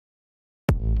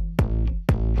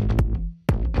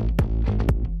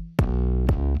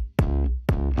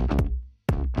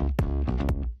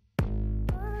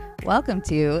Welcome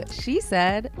to She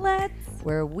Said Let's,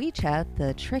 where we chat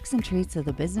the tricks and treats of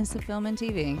the business of film and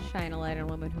TV, shine a light on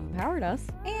women who empowered us,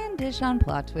 and dish on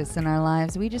plot twists in our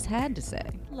lives we just had to say.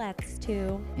 Let's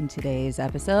too. In today's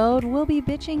episode, we'll be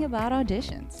bitching about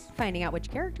auditions, Finding out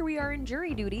which character we are in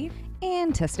jury duty,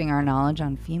 and testing our knowledge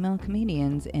on female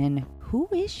comedians in Who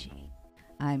Is She?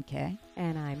 I'm Kay.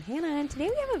 And I'm Hannah, and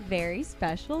today we have a very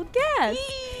special guest.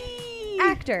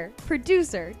 Actor,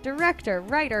 producer, director,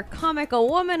 writer, comic, a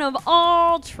woman of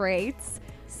all traits,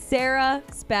 Sara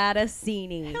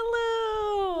Spadacene.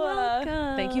 Hello.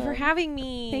 Welcome. Thank you for having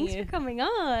me. Thanks for coming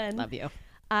on. Love you.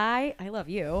 I love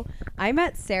you. I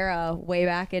met Sara way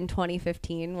back in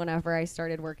 2015 whenever I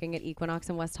started working at Equinox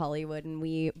in West Hollywood, and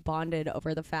we bonded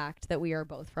over the fact that we are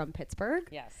both from Pittsburgh.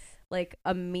 Yes. Like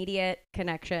immediate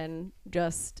connection,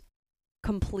 just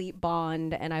complete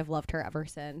bond, and I've loved her ever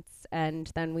since.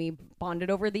 And then we bonded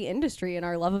over the industry and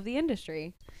our love of the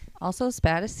industry. Also,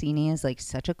 Spadacene is like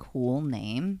such a cool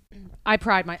name.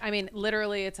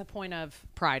 Literally it's a point of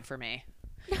pride for me.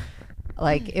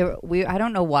 Like I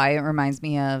don't know why it reminds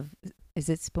me of, is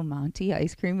it Spumante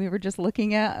ice cream we were just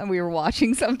looking at and we were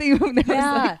watching something?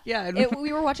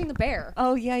 We were watching The Bear.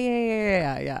 Oh,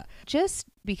 yeah. Just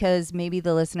because maybe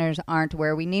the listeners aren't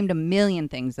aware, we named a million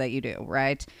things that you do,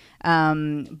 right?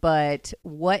 But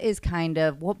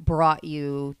what brought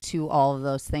you to all of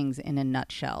those things in a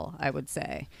nutshell, I would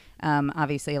say?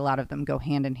 Obviously, a lot of them go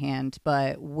hand in hand,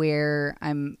 but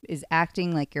is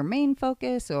acting like your main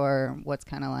focus, or what's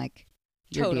kind of like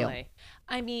your deal?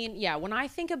 I mean, yeah, when I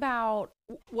think about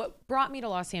what brought me to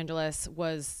Los Angeles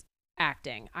was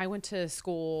acting. I went to a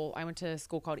school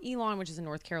called Elon, which is in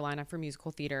North Carolina, for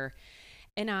musical theater.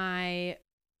 And I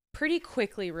pretty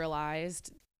quickly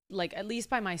realized, like, at least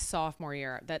by my sophomore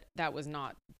year, that was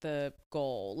not the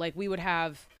goal. Like, we would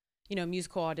have,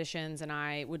 musical auditions, and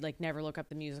I would like never look up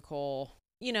the musical,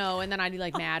 and then I'd be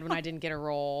like mad when I didn't get a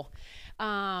role.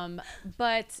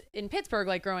 But in Pittsburgh,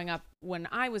 like growing up when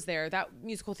I was there, that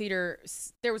musical theater,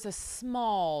 there was a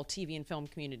small TV and film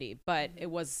community, but it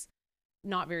was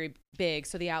not very big.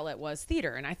 So the outlet was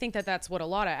theater. And I think that that's what a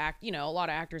lot of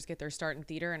actors get their start in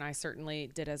theater. And I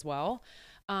certainly did as well.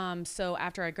 So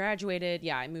after I graduated,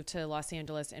 I moved to Los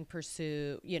Angeles in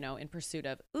pursuit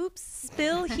of,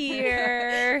 spill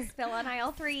here. Spill on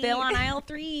aisle 3.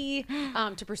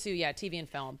 To pursue, TV and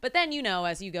film. But then,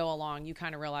 as you go along, you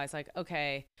kind of realize like,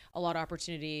 okay,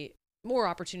 more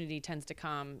opportunity tends to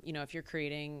come, if you're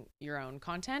creating your own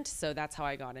content. So that's how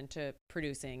I got into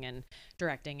producing and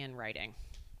directing and writing.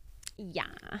 Yeah.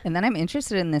 And then I'm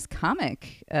interested in this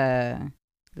comic, Well,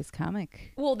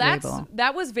 label.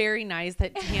 That was very nice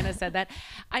that Hannah said that.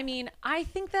 I mean, I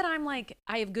think that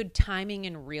I have good timing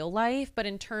in real life, but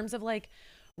in terms of like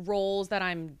roles that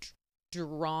I'm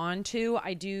drawn to,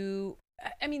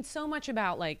 so much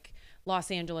about like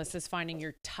Los Angeles is finding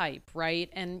your type,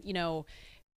 right? And,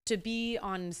 to be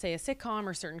on, say, a sitcom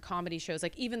or certain comedy shows,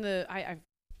 like even I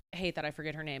hate that I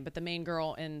forget her name, but the main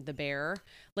girl in The Bear,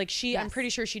 like Yes. I'm pretty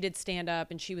sure she did stand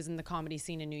up and she was in the comedy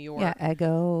scene in New York. Yeah,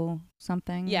 Ego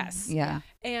something. Yes. Yeah.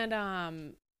 And,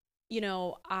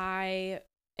 I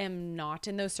am not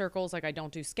in those circles. Like I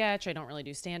don't do sketch. I don't really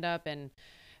do stand up. And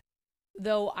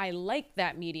though I like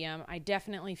that medium, I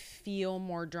definitely feel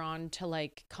more drawn to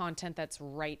like content that's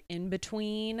right in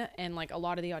between. And like a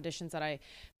lot of the auditions that I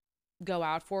go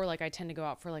out for, like I tend to go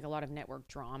out for like a lot of network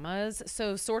dramas.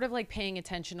 So sort of like paying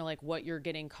attention to like what you're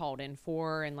getting called in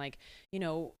for, and like,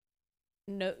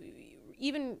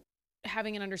 even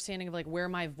having an understanding of like where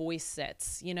my voice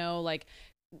sits, like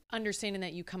understanding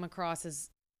that you come across as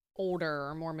older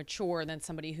or more mature than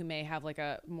somebody who may have like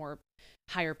a more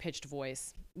higher pitched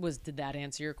voice. Did that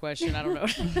answer your question? I don't know.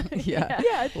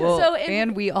 Yeah. Well,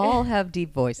 and we all have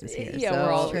deep voices here. Yeah, so,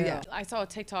 we're all. yeah. I saw a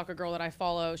TikTok, a girl that I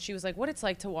follow. She was like, "What it's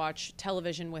like to watch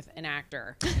television with an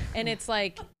actor," and it's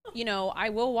like, I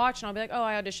will watch and I'll be like, "Oh,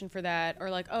 I auditioned for that," or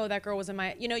like, "Oh, that girl was in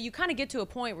my," you kind of get to a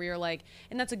point where you're like,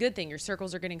 and that's a good thing. Your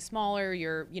circles are getting smaller.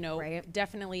 You're, Right.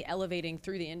 definitely elevating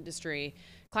through the industry,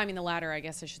 climbing the ladder, I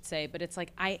guess I should say. But it's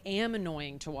like I am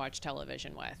annoying to watch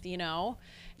television with,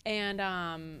 and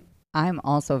I'm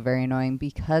also very annoying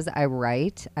because I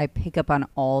write. I pick up on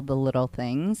all the little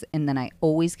things, and then I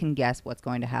always can guess what's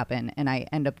going to happen. And I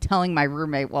end up telling my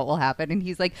roommate what will happen, and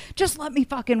he's like, "Just let me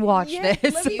fucking watch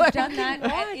this." You've done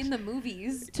that in the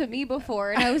movies to me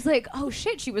before, and I was like, "Oh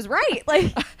shit, she was right!"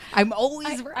 Like I'm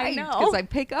always right because I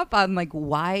pick up on like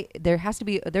why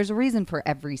there's a reason for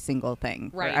every single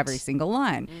thing, right, for every single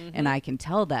line, and I can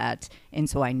tell that, and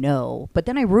so I know. But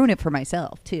then I ruin it for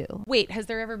myself too. Wait, has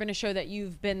there ever been a show that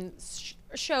you've been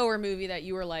show or movie that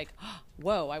you were like,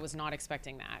 whoa, I was not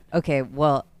expecting that? Okay,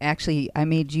 well, actually, I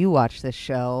made you watch this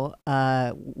show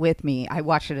with me. I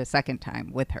watched it a second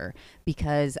time with her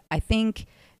because I think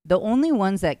the only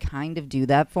ones that kind of do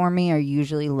that for me are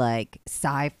usually like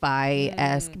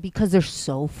sci-fi-esque because they're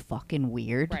so fucking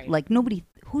weird. Right. Like nobody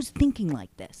who's thinking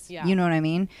like this. Yeah. You know what I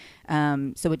mean?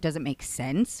 So it doesn't make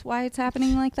sense why it's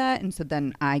happening like that. And so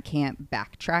then I can't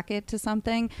backtrack it to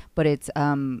something. But it's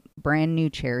brand new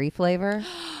cherry flavor.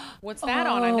 What's that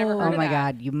on? I've never heard Oh of my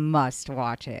that. God, you must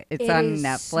watch it. It's It on is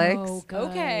Netflix. so good.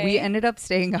 Okay. We ended up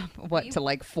staying up to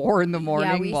like 4 a.m.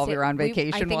 while we were on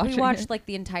vacation I think watching we watched it. like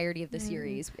the entirety of the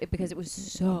series because it was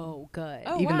so good.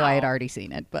 Oh, Even though I had wow. already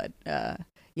seen it, but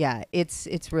yeah, it's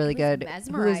really It was good. Who is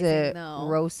mesmerizing, it? though.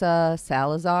 Rosa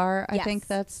Salazar, I think Yes.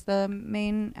 that's the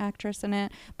main actress in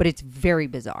it. But it's very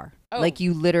bizarre. Oh. Like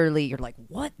you're like,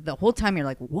 what? The whole time you're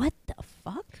like, what the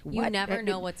fuck? You What? never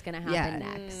know what's gonna happen Yeah.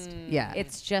 next. Yeah,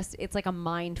 It's like a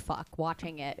mind fuck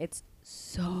watching it. It's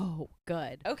so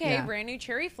good. Okay, Yeah. brand new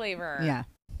cherry flavor. yeah.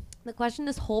 The question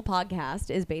this whole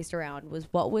podcast is based around was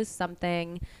what was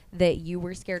something that you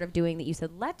were scared of doing that you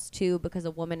said let's do because a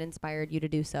woman inspired you to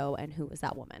do so, and who was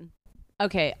that woman?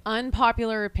 Okay,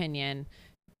 unpopular opinion,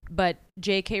 but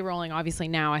J.K. Rowling, obviously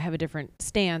now I have a different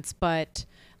stance, but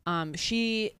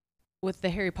she, with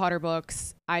the Harry Potter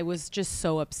books, I was just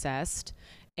so obsessed.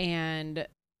 And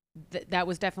that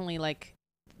was definitely like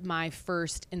my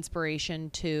first inspiration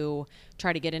to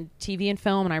try to get into TV and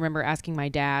film. And I remember asking my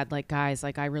dad, like, guys,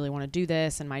 like, I really want to do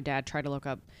this. And my dad tried to look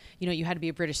up, you had to be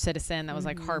a British citizen. That was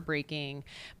like heartbreaking.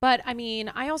 But I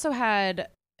mean, I also had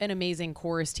an amazing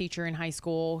chorus teacher in high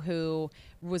school who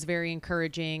was very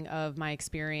encouraging of my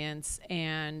experience.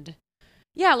 And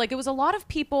yeah, like it was a lot of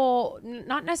people,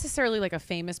 not necessarily like a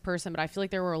famous person, but I feel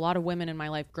like there were a lot of women in my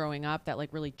life growing up that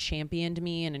like really championed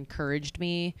me and encouraged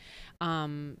me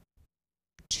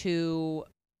to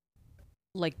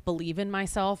like believe in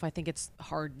myself. I think it's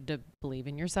hard to believe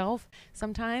in yourself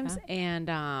sometimes. Yeah.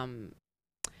 And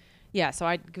yeah, so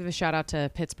I'd give a shout out to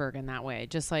Pittsburgh in that way.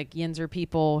 Just like Yinzer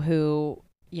people who,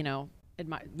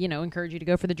 encourage you to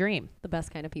go for the dream. The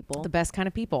best kind of people. The best kind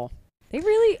of people. They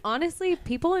really, honestly,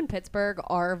 people in Pittsburgh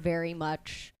are very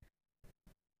much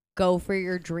go for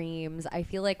your dreams. I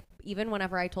feel like even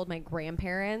whenever I told my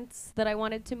grandparents that I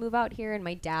wanted to move out here, and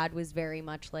my dad was very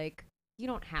much like, you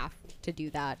don't have to do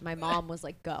that. My mom was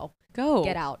like, go,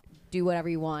 get out, do whatever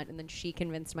you want. And then she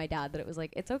convinced my dad that it was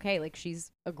like, it's okay. Like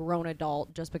she's a grown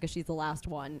adult just because she's the last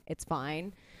one. It's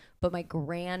fine. But my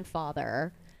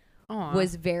grandfather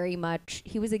was very much,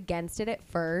 he was against it at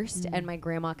first. And my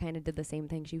grandma kind of did the same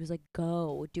thing. She was like,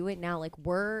 go do it now. Like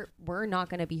we're not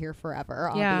going to be here forever,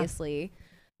 obviously,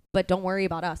 but don't worry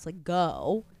about us. Like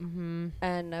go. Mm-hmm.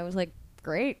 And I was like,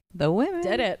 great. The women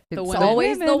Did it. It's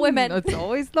always the women. It's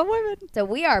always the women. So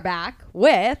we are back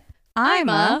with I'm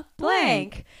a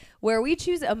Blank, where we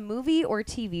choose a movie or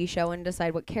TV show and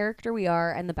decide what character we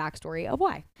are and the backstory of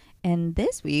why. And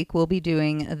this week we'll be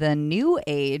doing the new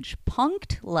age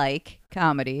punked-like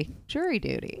comedy Jury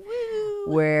Duty,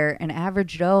 where an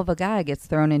average Joe of a guy gets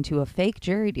thrown into a fake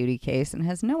jury duty case and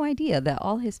has no idea that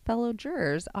all his fellow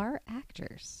jurors are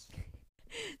actors.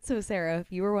 So Sarah,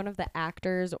 if you were one of the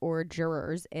actors or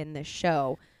jurors in this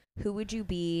show, who would you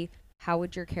be? How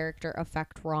would your character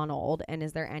affect Ronald? And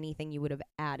is there anything you would have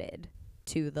added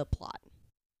to the plot?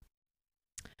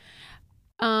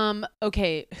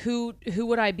 Okay, who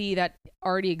would I be that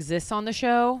already exists on the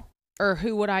show? Or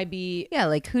who would I be? Yeah,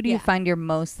 like who do you find you're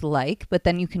most like? But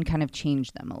then you can kind of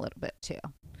change them a little bit too,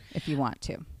 if you want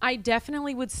to. I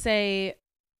definitely would say,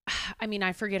 I mean,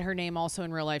 I forget her name also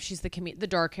in real life. She's the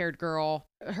dark-haired girl.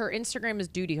 Her Instagram is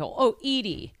Duty Hole. Oh,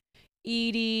 Edie.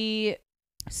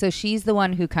 So she's the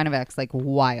one who kind of acts like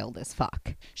wild as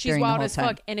fuck. She's wild as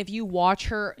fuck. And if you watch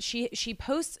her, she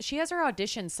has her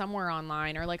audition somewhere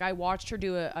online, or like I watched her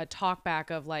do a talk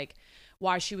back of like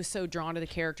why she was so drawn to the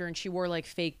character, and she wore like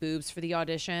fake boobs for the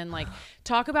audition. Like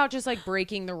talk about just like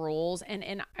breaking the rules.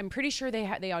 And I'm pretty sure they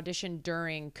auditioned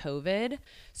during COVID.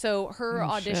 So her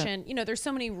audition, there's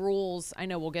so many rules, I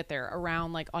know we'll get there,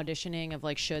 around like auditioning of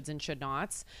like shoulds and should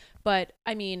nots. But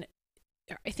I mean,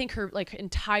 I think her like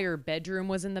entire bedroom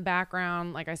was in the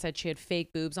background. Like I said, she had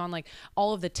fake boobs on, like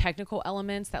all of the technical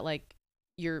elements that like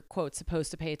you're quote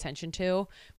supposed to pay attention to.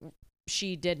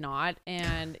 She did not.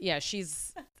 And yeah,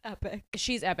 she's epic.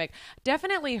 She's epic.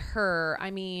 Definitely her.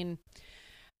 I mean,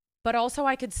 but also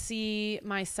I could see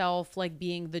myself like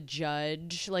being the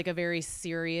judge, like a very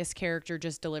serious character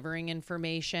just delivering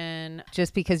information.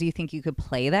 Just because you think you could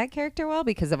play that character well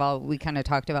because of all we kind of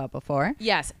talked about before?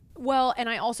 Yes. Well, and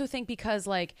I also think because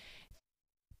like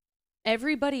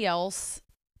everybody else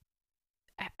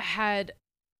had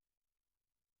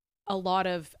a lot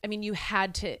of, I mean, you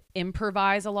had to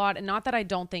improvise a lot. And not that I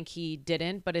don't think he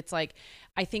didn't, but it's like,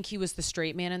 I think he was the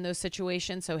straight man in those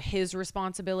situations. So his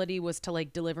responsibility was to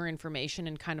like deliver information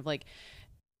and kind of like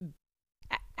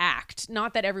act.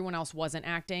 Not that everyone else wasn't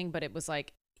acting, but it was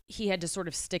like he had to sort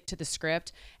of stick to the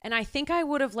script. And I think I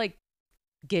would have like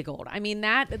giggled. I mean,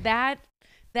 that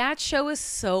show is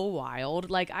so wild.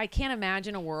 Like, I can't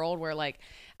imagine a world where like,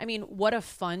 I mean, what a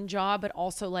fun job, but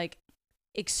also like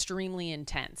extremely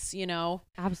intense, you know?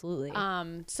 Absolutely.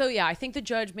 So yeah, I think the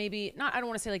judge maybe not, I don't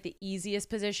want to say like the easiest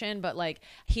position, but like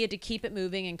he had to keep it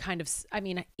moving and kind of, I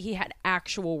mean, he had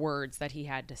actual words that he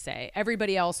had to say.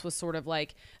 Everybody else was sort of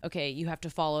like, okay, you have to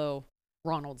follow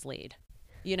Ronald's lead,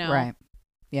 you know? Right.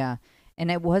 Yeah. And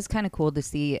it was kind of cool to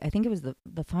see, I think it was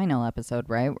the final episode,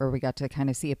 right? Where we got to kind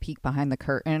of see a peek behind the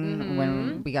curtain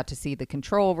when we got to see the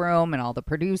control room and all the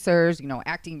producers, you know,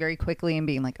 acting very quickly and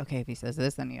being like, okay, if he says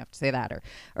this, then you have to say that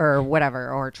or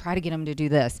whatever, or try to get him to do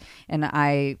this. And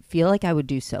I feel like I would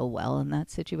do so well in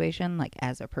that situation, like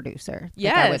as a producer.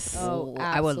 Yes. Like,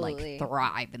 I would like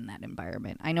thrive in that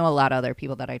environment. I know a lot of other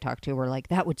people that I talk to were like,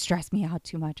 that would stress me out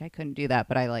too much. I couldn't do that.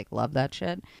 But I like love that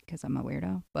shit because I'm a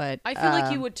weirdo. But I feel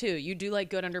like you would too. You do like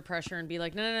good under pressure and be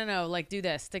like, no, like do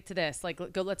this, stick to this, like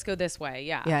let's go this way.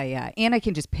 Yeah. And I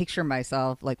can just picture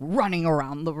myself like running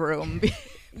around the room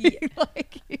being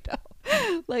like, you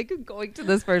know, like going to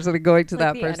this person and going to like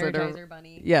that the person Energizer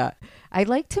Bunny. yeah, I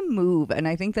like to move, and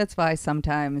I think that's why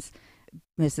sometimes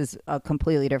this is a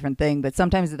completely different thing, but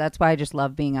sometimes that's why I just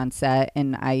love being on set.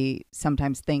 And I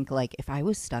sometimes think like if I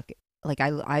was stuck, like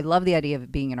I love the idea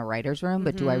of being in a writer's room,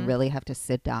 but do I really have to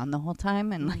sit down the whole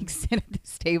time and like sit at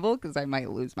this table? Because I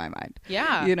might lose my mind.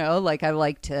 Yeah. You know, like I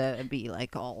like to be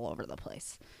like all over the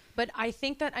place. But I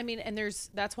think that, I mean, and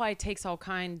that's why it takes all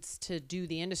kinds to do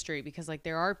the industry, because like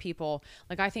there are people,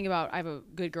 like I have a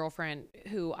good girlfriend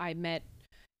who I met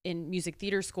in music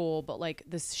theater school, but like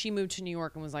she moved to New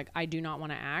York and was like, I do not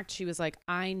want to act. She was like,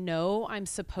 I know I'm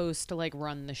supposed to like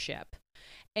run the ship.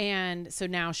 And so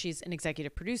now she's an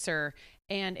executive producer,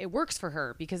 and it works for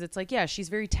her because it's like, yeah, she's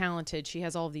very talented. She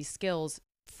has all of these skills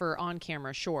for on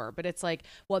camera, sure. But it's like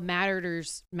what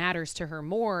matters to her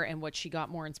more, and what she got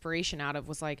more inspiration out of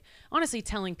was like honestly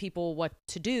telling people what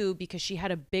to do, because she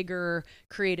had a bigger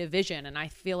creative vision. And I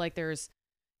feel like there's,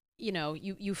 you know,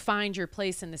 you find your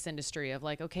place in this industry of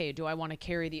like, okay, do I want to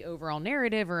carry the overall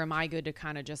narrative, or am I good to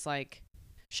kind of just like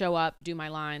show up, do my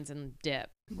lines and dip?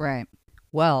 Right.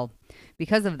 Well,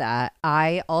 because of that,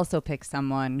 I also picked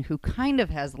someone who kind of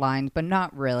has lines, but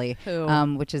not really,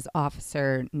 which is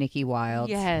Officer Nikki Wilde.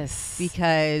 Yes.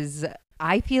 Because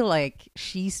I feel like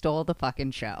she stole the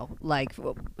fucking show. Like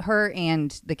her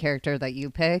and the character that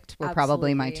you picked were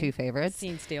probably my two favorites.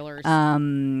 Scene stealers.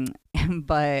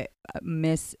 But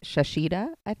Miss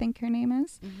Shashida, I think her name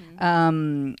is.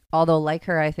 Although like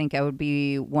her, I think I would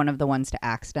be one of the ones to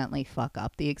accidentally fuck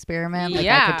up the experiment. Like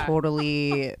I could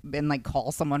totally and like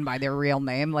call someone by their real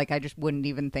name. Like I just wouldn't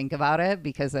even think about it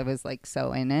because I was like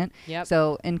so in it. Yep.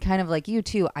 So, and kind of like you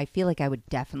too, I feel like I would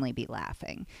definitely be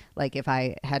laughing. Like if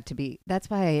I had to be, that's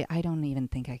why I don't even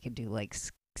think I could do like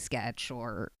sketch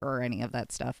or any of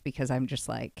that stuff, because I'm just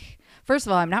like, first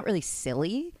of all, I'm not really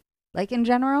silly. Like in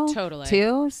general, totally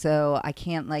too. So I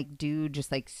can't like do just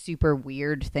like super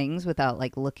weird things without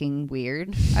like looking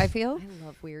weird. I feel. I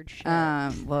love weird shit.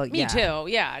 Well, me too.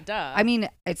 Yeah, duh. I mean,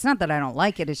 it's not that I don't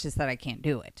like it. It's just that I can't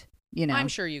do it. You know. I'm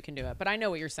sure you can do it, but I know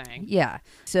what you're saying. Yeah.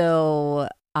 So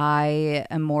I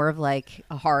am more of like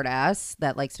a hard ass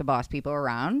that likes to boss people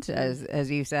around, as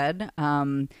you said.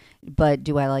 But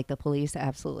do I like the police?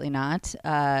 Absolutely not.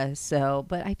 So,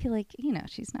 but I feel like, you know,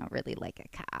 she's not really like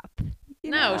a cop.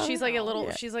 No, she's like a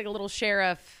little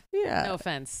sheriff. Yeah. No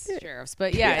offense, sheriffs,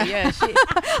 but yeah. She,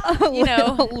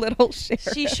 little sheriff.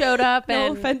 She showed up,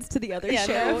 and no offense to the other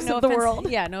sheriffs no of the offense, world.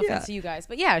 Yeah, no offense to you guys,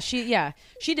 but she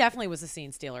definitely was a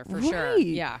scene stealer for sure. Right.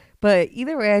 Yeah. But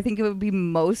either way, I think it would be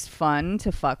most fun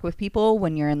to fuck with people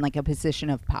when you're in like a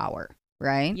position of power.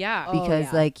 Right? Yeah.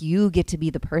 Because like you get to be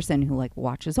the person who like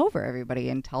watches over everybody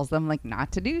and tells them like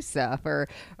not to do stuff or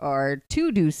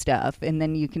to do stuff. And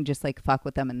then you can just like fuck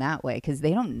with them in that way, because they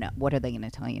don't know. What are they going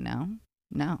to tell you now?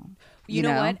 No. You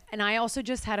know what? And I also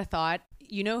just had a thought.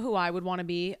 You know who I would want to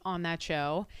be on that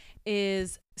show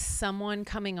is someone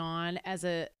coming on as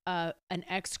an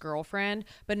ex-girlfriend,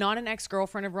 but not an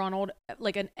ex-girlfriend of Ronald,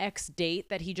 like an ex-date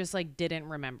that he just like didn't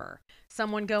remember.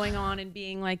 Someone going on and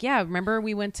being like, yeah, remember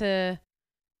we went to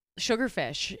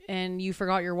Sugarfish and you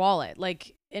forgot your wallet.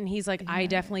 Like And he's like, I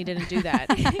definitely didn't do that.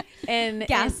 And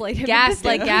Gaslight him.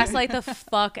 gaslight the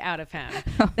fuck out of him.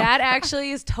 That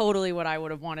actually is totally what I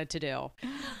would have wanted to do.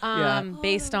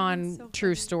 Based on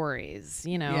true stories,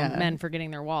 you know, men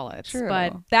forgetting their wallets. True.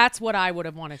 But that's what I would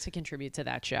have wanted to contribute to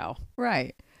that show.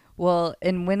 Right. Well,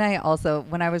 and when I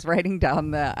was writing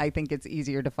down I think it's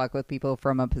easier to fuck with people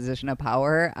from a position of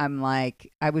power, I'm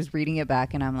like, I was reading it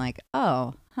back and I'm like,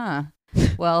 oh, huh.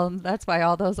 Well, that's why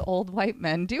all those old white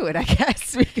men do it, I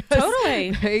guess. Because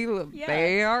Totally.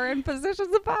 They are in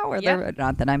positions of power. Yep.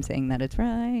 Not that I'm saying that it's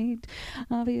right,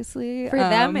 obviously. For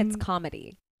them, it's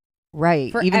comedy. Right.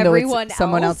 For Even though everyone it's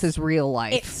someone else, else's real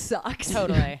life. It sucks.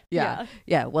 Totally. Yeah.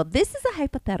 Well, this is a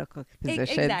hypothetical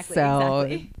position. Exactly, so,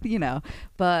 exactly. you know,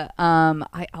 but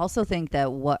I also think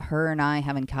that what her and I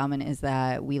have in common is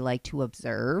that we like to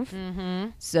observe.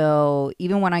 Mm-hmm. So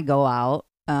even when I go out,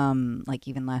 like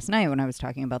even last night when I was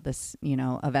talking about this, you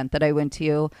know, event that I went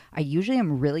to, I usually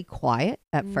am really quiet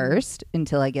at first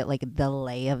until I get like the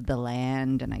lay of the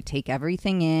land and I take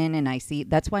everything in and I see.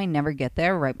 That's why I never get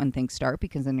there right when things start,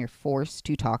 because then you're forced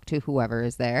to talk to whoever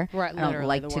is there. Right, I don't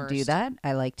like to do that.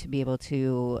 I like to be able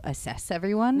to assess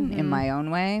everyone in my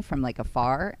own way from like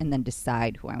afar and then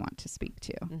decide who I want to speak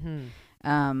to.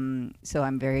 So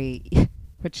I'm very,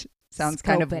 which sounds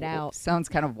kind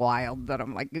of wild that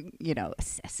I'm like, you know,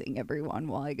 assessing everyone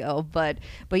while I go. But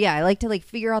yeah, I like to like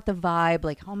figure out the vibe,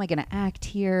 like how am I going to act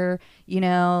here? You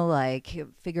know, like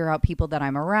figure out people that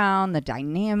I'm around, the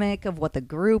dynamic of what the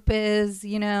group is,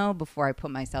 you know, before I put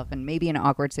myself in maybe an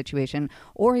awkward situation,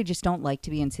 or I just don't like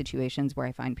to be in situations where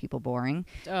I find people boring.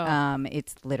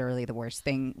 It's literally the worst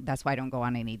thing. That's why I don't go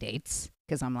on any dates.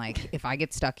 Because I'm like, if I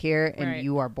get stuck here and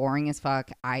you are boring as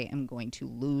fuck, I am going to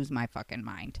lose my fucking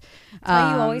mind. That's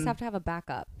why you always have to have a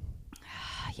backup.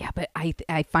 Yeah, but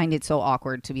I find it so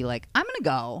awkward to be like, I'm going to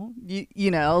go.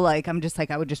 You know, like, I'm just like,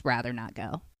 I would just rather not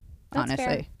go. That's honestly.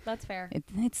 fair. That's fair.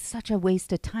 It's such a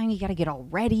waste of time. You got to get all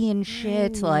ready and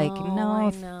shit. Like,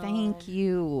 no, thank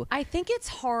you. I think it's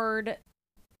hard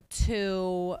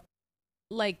to,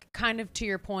 like, kind of to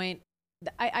your point.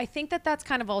 I think that's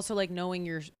kind of also like knowing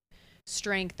your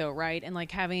strength though, right? And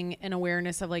like having an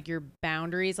awareness of like your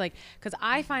boundaries, like, because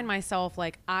I find myself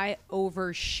like I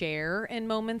overshare in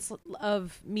moments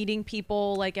of meeting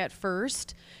people, like at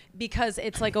first, because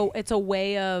it's like it's a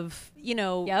way of, you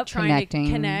know, trying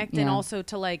to connect and also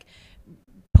to like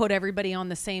put everybody on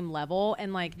the same level.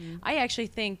 And like I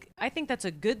think that's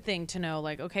a good thing to know,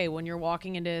 like, okay, when you're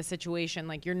walking into a situation,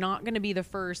 like you're not going to be the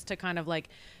first to kind of like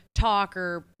talk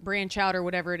or branch out or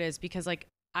whatever it is, because like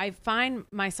I find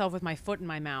myself with my foot in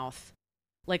my mouth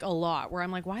like a lot, where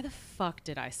I'm like, why the fuck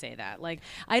did I say that? Like,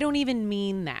 I don't even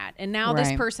mean that. And now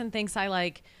this person thinks I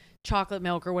like chocolate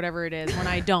milk or whatever it is when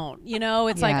I don't, you know,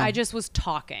 it's like, I just was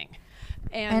talking.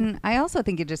 And I also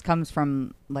think it just comes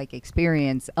from like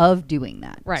experience of doing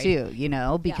that too, you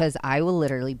know, because I will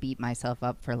literally beat myself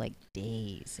up for like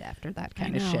days after that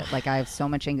kind of shit. Like I have so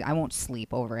much I won't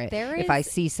sleep over it. If I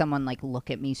see someone like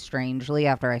look at me strangely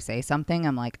after I say something,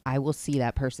 I'm like, I will see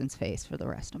that person's face for the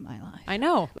rest of my life. I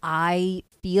know. I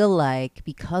feel like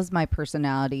because my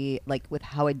personality, like with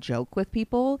how I joke with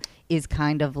people, is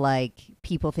kind of like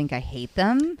people think I hate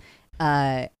them.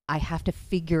 I have to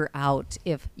figure out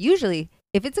if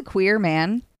it's a queer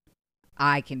man,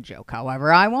 I can joke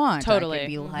however I want. Totally. I can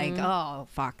be like, oh,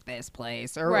 fuck this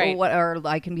place. Or what? Or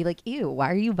I can be like, ew, why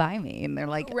are you by me? And they're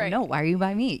like, no, why are you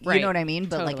by me? You know what I mean?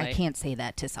 But like, I can't say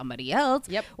that to somebody else.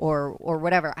 Or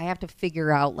whatever. I have to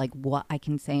figure out like what I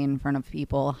can say in front of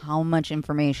people, how much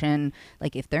information,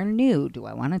 like if they're new, do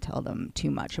I want to tell them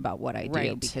too much about what I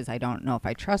do? Because I don't know if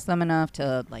I trust them enough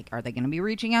to like, are they going to be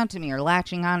reaching out to me or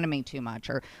latching onto me too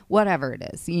much or whatever it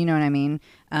is? You know what I mean?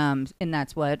 And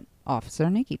that's what Officer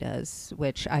Nikki does,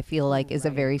 which I feel like is a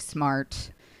very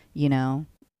smart, you know,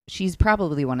 she's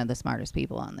probably one of the smartest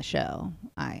people on the show,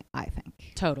 I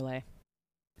think. Totally.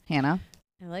 Hannah?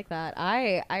 I like that.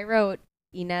 I wrote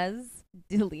Inez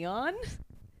de Leon,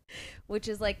 which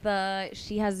is like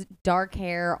she has dark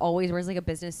hair, always wears like a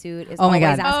business suit, is always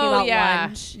asking about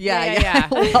lunch.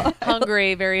 Yeah.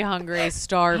 Hungry, very hungry,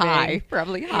 starving.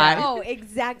 Probably high. Oh,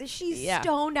 exactly. She's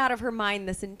stoned out of her mind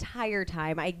this entire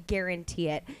time. I guarantee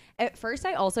it. At first,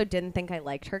 I also didn't think I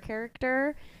liked her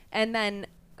character. And then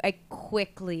I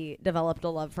quickly developed a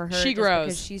love for her. She grows.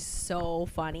 Because she's so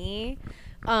funny.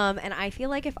 And I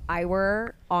feel like if I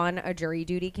were on a jury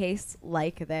duty case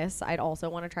like this, I'd also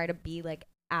want to try to be like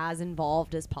as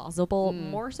involved as possible,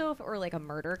 more so if it were like a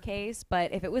murder case.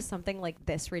 But if it was something like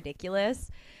this ridiculous,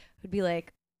 I'd be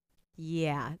like,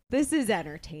 yeah, this is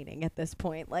entertaining at this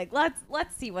point. Like,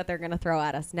 let's see what they're gonna throw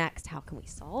at us next. How can we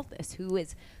solve this?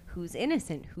 who's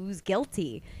innocent, who's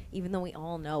guilty, even though we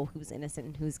all know who's innocent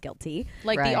and who's guilty.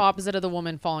 Like Right. the opposite of the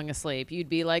woman falling asleep. You'd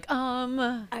be like,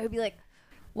 I would be like,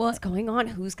 what's going on?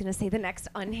 Who's going to say the next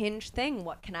unhinged thing?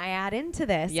 What can I add into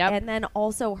this? Yep. And then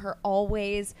also her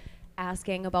always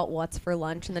asking about what's for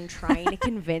lunch and then trying to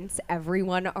convince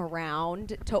everyone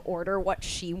around to order what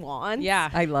she wants. yeah.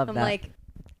 I love I'm that. like,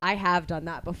 I have done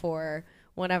that before.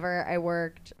 Whenever I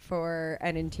worked for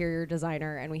an interior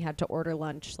designer and we had to order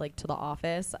lunch like to the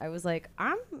office, I was like,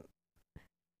 I'm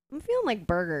feeling like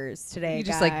burgers today. You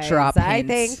just, guys. like, drop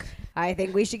hints. I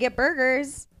think we should get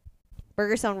burgers.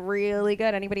 Burgers sound really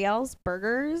good. Anybody else?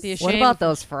 Burgers? The What shame- about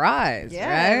those fries?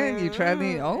 Right? You try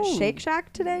the Shake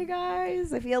Shack today,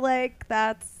 guys. I feel like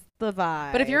that's the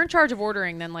vibe. But if you're in charge of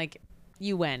ordering, then like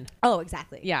you win. oh,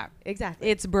 exactly. Yeah. Exactly.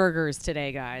 It's burgers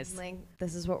today, guys. Like,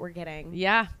 this is what we're getting.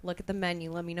 Yeah. Look at the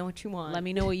menu. Let me know what you want. Let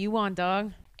me know what you want,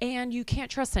 dog. And you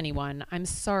can't trust anyone. I'm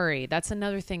sorry. That's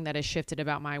another thing that has shifted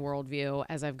about my worldview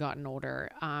as I've gotten older.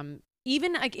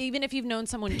 Even if you've known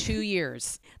someone 2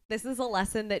 years. This is a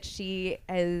lesson that she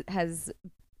has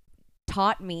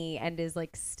taught me and is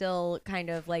like still kind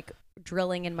of like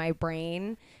drilling in my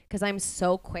brain because I'm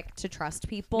so quick to trust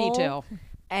people. Me too.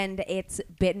 And it's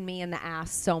bitten me in the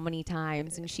ass so many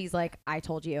times. And she's like, I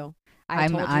told you. I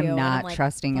I'm told you. I'm And not like,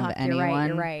 trusting of "Fuck, anyone.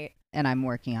 You're right. And I'm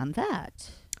working on that.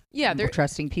 Yeah. I'm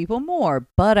trusting people more,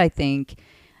 but I think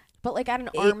But like at an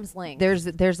arm's length.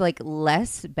 there's like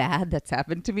less bad that's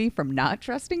happened to me from not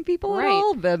trusting people at Right.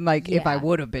 all than like if I Yeah.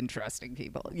 would have been trusting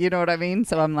people. You know what I mean?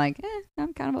 So I'm like,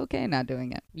 I'm kind of okay not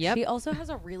doing it. Yep. She also has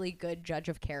a really good judge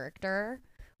of character,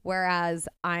 whereas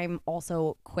I'm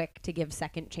also quick to give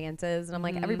second chances. And I'm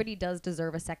like, everybody does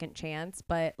deserve a second chance,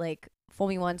 but like, fool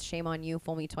me once, shame on you.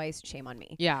 Fool me twice, shame on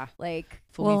me. Yeah. Like,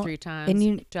 Fool me 3 times. and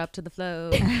you- drop to the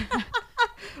flow.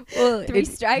 Well, 3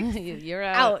 strikes, You're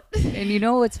out. out. and you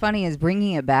know what's funny is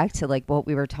bringing it back to like what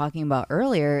we were talking about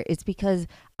earlier. It's because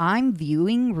I'm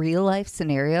viewing real life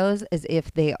scenarios as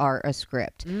if they are a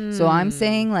script. So I'm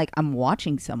saying like I'm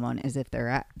watching someone as if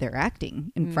they're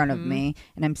acting in front of me,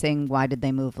 and I'm saying, why did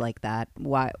they move like that?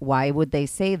 Why would they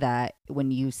say that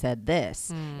when you said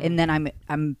this? And then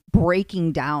I'm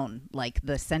breaking down like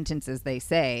the sentences they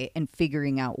say and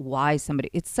figuring out why somebody.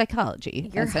 It's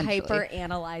psychology. You're essentially. hyper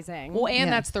analyzing. Well, and Yeah.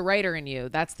 that's the writer in you.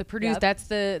 That's the producer.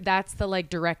 Yep. That's the like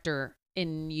director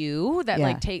in you that Yeah.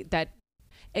 like that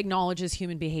acknowledges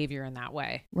human behavior in that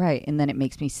way. Right. And then it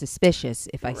makes me suspicious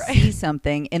if I see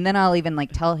something. And then I'll even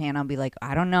like tell Hannah, I'll be like,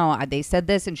 I don't know. They said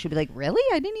this. And she'll be like, really?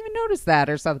 I didn't even notice that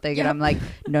or something. And I'm like,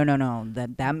 no.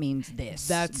 That means this.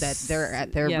 That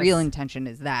their Yes. real intention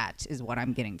is what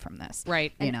I'm getting from this.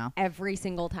 Right. You know? Every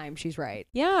single time she's right.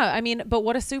 Yeah. I mean, but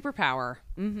what a superpower.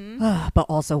 But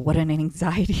also what an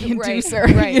anxiety Right,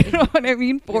 inducer. right. You know what I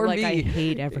mean? For You're like, me. I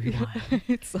hate everyone.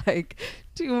 It's like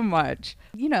too much.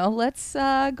 You know, let's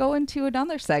go into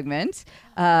another segment.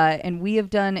 And we have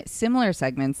done similar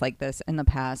segments like this in the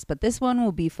past, but this one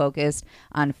will be focused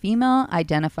on female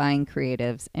identifying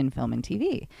creatives in film and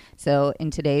TV. So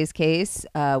in today's case,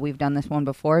 we've done this one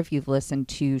before. If you've listened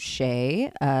to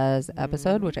Shay's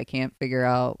episode, which I can't figure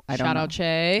out. I don't Shout know. out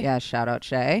Shay. Yeah, shout out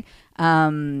Shay,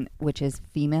 which is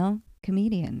female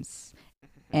comedians.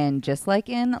 And just like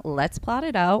in Let's Plot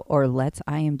It Out or Let's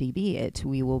IMDb It,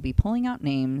 we will be pulling out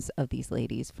names of these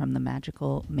ladies from the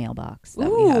magical mailbox that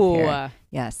we have here.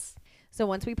 Yes. So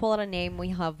once we pull out a name, we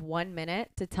have 1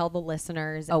 minute to tell the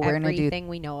listeners Oh, we're gonna do- everything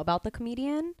we know about the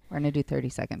comedian. We're going to do 30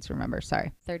 seconds, remember.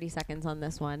 Sorry. 30 seconds on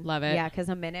this one. Love it. Yeah, because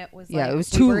a minute was Yeah, like... it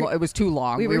was we too were- it was too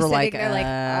long. We were were like, sitting there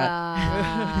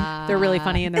like, They're really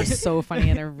funny and they're so funny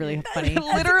and they're really funny.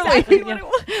 literally. exactly what it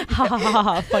was. Ha ha ha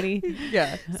ha. Funny.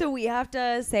 Yeah. So we have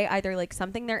to say either like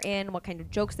something they're in, what kind of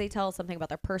jokes they tell, something about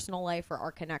their personal life or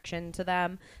our connection to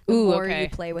them. The Ooh, more okay. you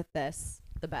play with this,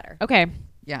 the better. Okay.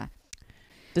 Yeah.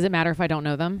 Does it matter if I don't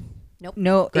know them?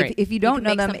 No, Great. if you don't can know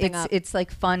make them, something up. it's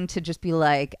like fun to just be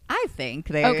like, I think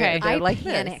they're Okay. they're I like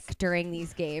panic this. during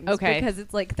these games Okay. because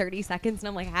it's like 30 seconds and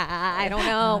I'm like, I don't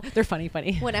know. They're funny.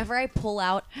 Whenever I pull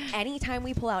out, anytime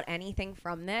we pull out anything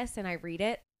from this and I read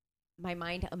it, my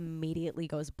mind immediately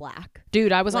goes black.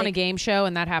 Dude, I was on a Like- game show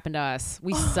and that happened to us.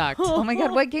 We sucked. Oh my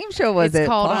God, what game show was It's it?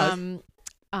 called Pause.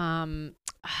 oh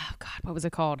God, what was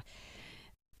it called?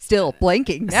 Still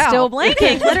blanking now. Still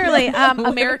blanking, literally.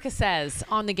 America Says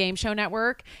on the Game Show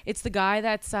Network. It's the guy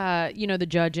that's the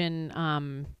judge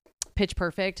in Pitch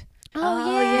Perfect.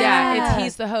 Oh, Yeah,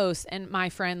 he's the host, and my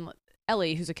friend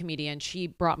Ellie, who's a comedian, she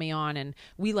brought me on, and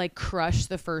we like crushed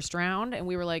the first round, and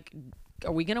we were like,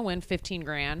 "Are we gonna win 15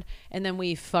 grand?" And then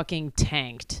we fucking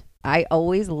tanked. I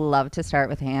always love to start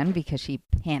with Han because she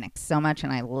panics so much,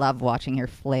 and I love watching her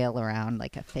flail around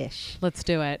like a fish. Let's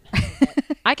do it.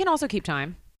 I can also keep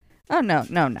time. Oh, no.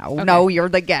 Okay. No, you're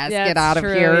the guest. Yeah, Get out of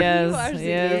true, here.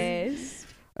 yes.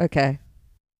 Okay.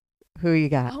 Who you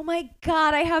got? Oh my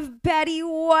God, I have Betty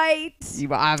White.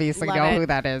 You obviously Love know it. who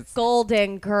that is.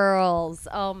 Golden Girls.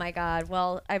 Oh my God.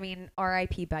 Well, I mean,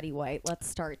 R.I.P. Betty White. Let's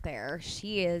start there.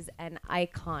 She is an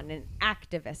icon, an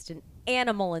activist, an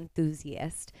animal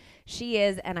enthusiast. She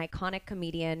is an iconic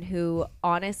comedian who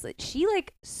honestly, she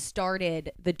like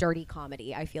started the dirty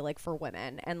comedy, I feel like, for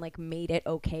women, and like made it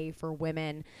okay for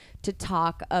women to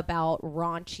talk about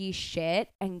raunchy shit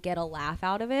and get a laugh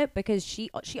out of it, because she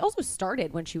also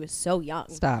started when she was so young.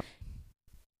 Stop.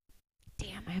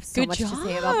 Damn, I have so Good much job. to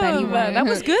say about Betty White. That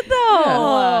was good though.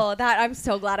 Oh, that I'm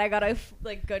so glad I got a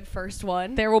good first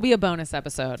one. There will be a bonus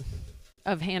episode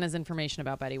of Hannah's information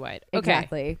about Betty White. Okay.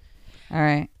 Exactly. All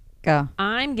right. Go.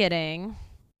 I'm getting,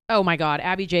 oh my God,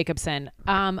 Abby Jacobson.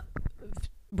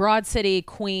 Broad City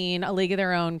queen, A League of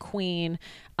Their Own queen,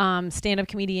 stand-up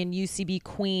comedian, UCB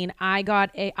queen. I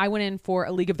went in for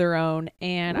A League of Their Own,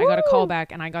 and I got a callback,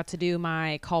 and I got to do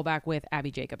my callback with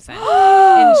Abby Jacobson.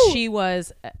 And she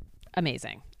was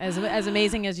amazing, as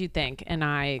amazing as you'd think. And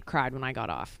I cried when I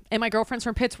got off. And my girlfriends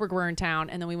from Pittsburgh were in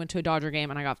town, and then we went to a Dodger game,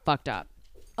 and I got fucked up.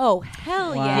 Oh,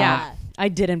 hell Wow. yeah. Yeah, I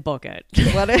didn't book it.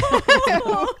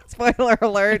 Spoiler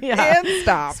alert. Yeah. And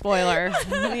stop. Spoiler.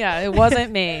 Yeah, it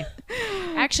wasn't me.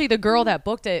 Actually, the girl that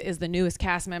booked it is the newest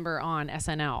cast member on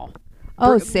SNL.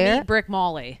 Oh, Sarah? Meet Brick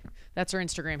Molly. That's her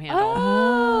Instagram handle.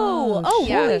 Oh,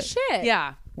 Yeah. holy shit.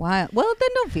 Yeah. Wow. Well, then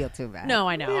don't feel too bad. No,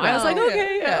 I know. You I was know. like,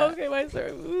 okay, Yeah. okay, my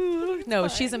story. No,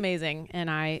 she's amazing. And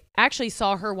I actually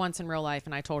saw her once in real life,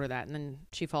 and I told her that. And then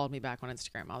she followed me back on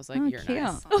Instagram. I was like, Oh, you're cute.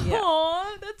 nice.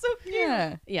 Aw, that's so cute.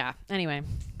 Yeah. Yeah. Anyway.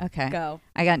 Okay. Go.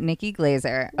 I got Nikki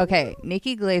Glazer. Okay.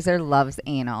 Nikki Glazer loves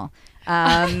anal.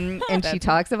 And she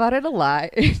talks about it a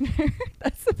lot.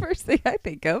 That's the first thing I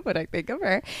think of when I think of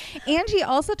her. And she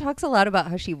also talks a lot about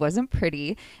how she wasn't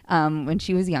pretty when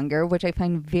she was younger, which I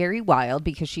find very wild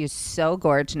because she is so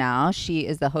gorgeous now. She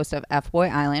is the host of F-Boy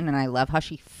Island, and I love how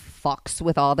she fucks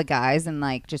with all the guys and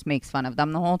like just makes fun of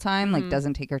them the whole time, like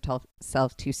doesn't take herself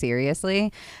too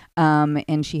seriously.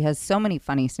 And she has so many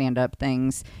funny stand-up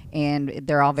things, and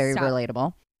they're all very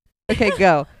relatable. Okay,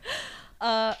 go.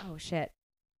 Oh, shit.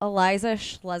 Eliza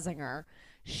Schlesinger.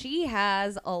 She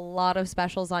has a lot of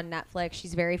specials on Netflix.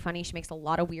 She's very funny. She makes a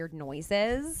lot of weird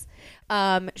noises.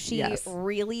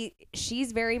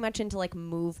 She's very much into like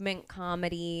movement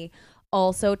comedy.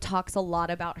 Also talks a lot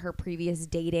about her previous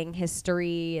dating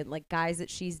history and like guys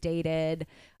that she's dated.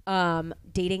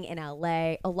 Dating in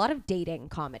LA, a lot of dating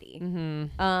comedy. And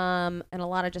a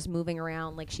lot of just moving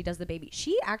around. Like she does the baby.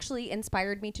 She actually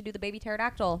inspired me to do the baby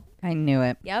pterodactyl. I knew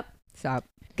it. Yep. Stop.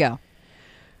 Go.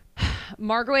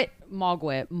 Margaret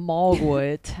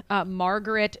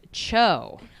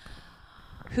Cho,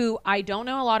 who I don't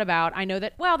know a lot about. I know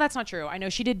that, well, that's not true. I know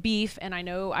she did Beef, and I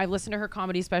know I've listened to her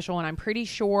comedy special, and I'm pretty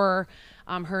sure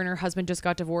her and her husband just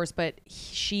got divorced, but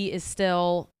she is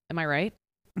still, am I right?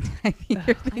 I think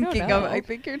you're thinking of. know. I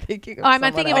think you're thinking of. I'm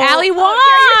someone thinking of else. Ali Wong.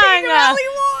 Ali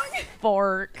Wong.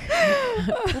 Fork.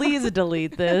 Please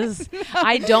delete this.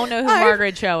 I don't know who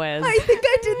Margaret Cho is. I think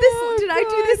I did this. Did I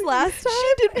do this last time?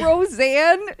 She did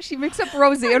Roseanne. She mixed up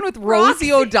Roseanne with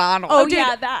Rosie O'Donnell. Oh, dude,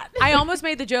 yeah, that. I almost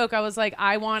made the joke. I was like,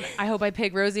 I hope I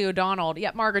pick Rosie O'Donnell.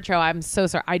 Yeah, Margaret Cho. I'm so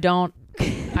sorry. I'm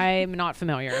not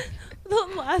familiar.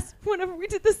 Whenever we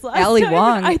did this last Ali time,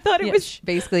 Wong. I thought it was.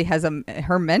 basically has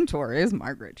her mentor is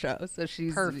Margaret Cho, so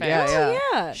she's Perfect. Yeah.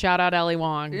 Yeah. Shout out Ellie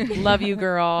Wong. Love you,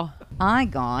 girl. I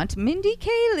got Mindy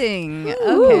Kaling.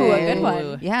 Ooh, Okay. a good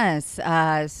one. Yes.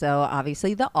 So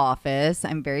obviously The Office.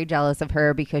 I'm very jealous of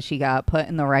her because she got put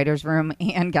in the writer's room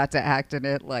and got to act in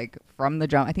it like from the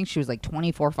jump. I think she was like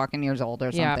 24 fucking years old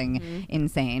or something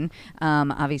insane.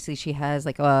 Obviously she has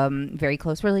like a very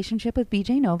close relationship with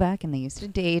BJ Novak, and they used to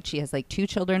date. She has like 2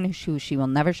 children who she will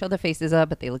never show the faces of,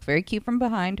 but they look very cute from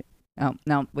behind. Oh,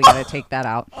 no, we got to take that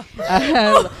out. Take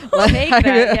that.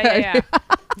 Yeah.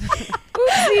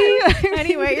 Oopsie.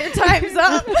 Anyway, your time's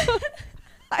up.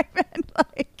 I meant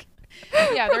like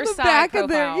Yeah, from their the side back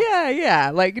profile. of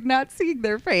their like not seeing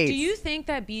their face. Do you think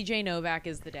that BJ Novak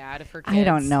is the dad of her kids? I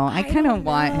don't know. I kind of don't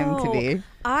want him to know. be.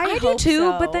 I do hope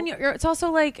too, so. but then it's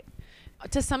also like,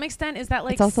 to some extent, is that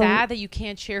like It's also- sad that you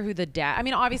can't share who the dad? I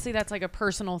mean, obviously that's like a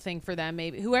personal thing for them,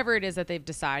 maybe whoever it is that they've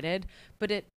decided.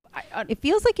 But It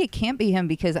feels like it can't be him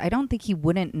because I don't think he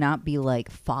wouldn't not be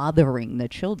like fathering the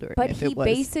children. But if he it was.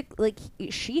 basically,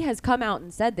 like, she has come out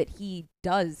and said that he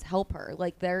does help her.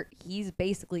 Like, he's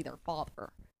basically their father.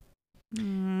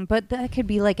 But that could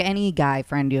be like any guy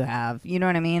friend you have. You know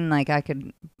what I mean? Like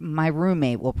my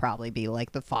roommate will probably be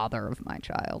like the father of my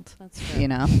child. That's true. You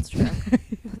know? That's true.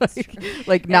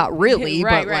 like not really,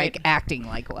 Right, but right. like acting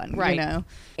like one, Right. you know?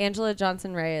 Angela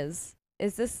Johnson Reyes.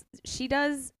 Is this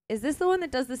the one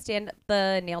that does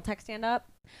the nail tech stand up?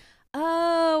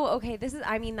 Oh, okay.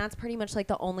 That's pretty much like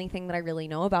the only thing that I really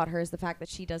know about her is the fact that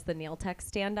she does the nail tech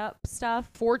stand up stuff.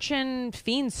 Fortune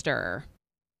Fiendster.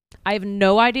 I have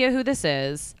no idea who this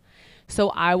is. So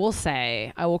I will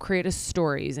create a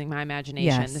story using my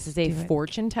imagination. Yes, This is a do it.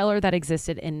 fortune teller that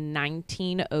existed in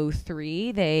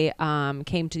 1903. They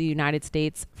came to the United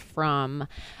States from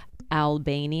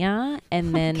Albania,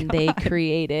 and then they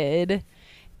created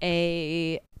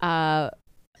a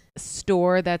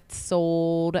store that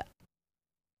sold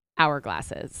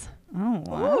hourglasses. Oh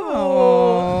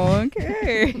wow.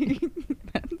 Okay.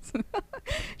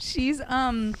 She used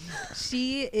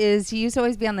to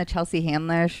always be on the Chelsea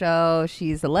Handler show.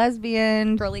 She's a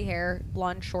lesbian. Curly hair,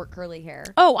 blonde, short curly hair.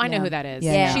 Oh, I know Yeah. who that is.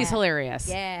 Yeah. She's hilarious.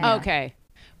 Yeah. Okay.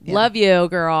 Yeah. Love you,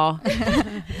 girl.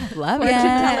 Love Fortune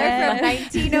teller it. from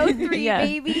 1903, Yeah.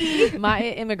 baby.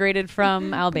 I immigrated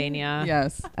from Albania.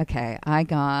 Yes. Okay. I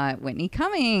got Whitney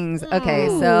Cummings. Okay.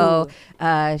 So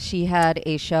she had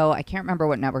a show. I can't remember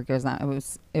what network it was on.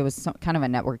 It was kind of a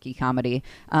networky comedy.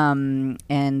 And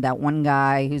that one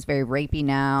guy who's very rapey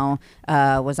now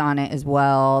was on it as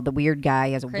well. The weird guy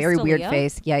has a very Crystal weird Leo?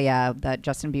 face. Yeah. That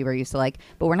Justin Bieber used to like.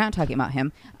 But we're not talking about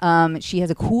him. She has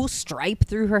a cool stripe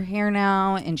through her hair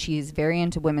now. And she's very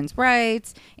into women's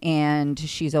rights. And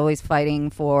she's always fighting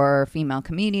for female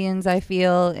comedians, I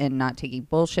feel, and not taking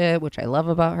bullshit, which I love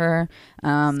about her.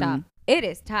 Stop. It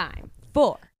is time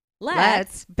for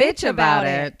Let's bitch about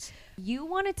it. You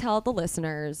want to tell the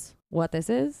listeners what this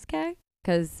is, Kay?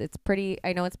 Because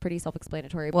I know it's pretty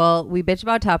self-explanatory. Well, we bitch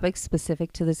about topics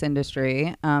specific to this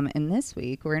industry. And this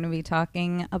week, we're going to be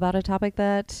talking about a topic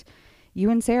that you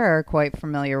and Sarah are quite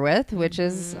familiar with, which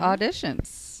is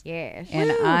auditions. Yes.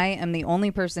 And I am the only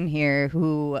person here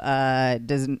who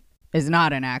is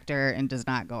not an actor and does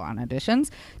not go on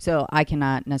auditions. So I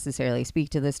cannot necessarily speak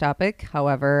to this topic.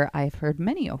 However, I've heard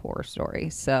many a horror story.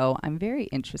 So I'm very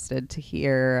interested to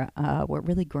hear what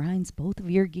really grinds both of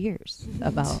your gears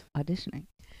about auditioning.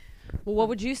 Well, what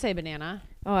would you say, Banana?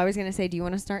 Oh, I was going to say, do you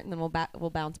want to start and then we'll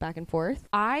bounce back and forth?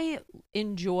 I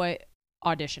enjoy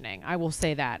auditioning. I will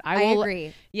say that. I will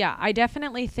agree. Yeah, I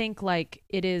definitely think like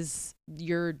it is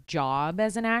your job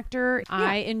as an actor. Yeah.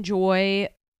 I enjoy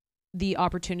the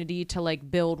opportunity to like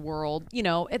build world,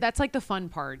 that's like the fun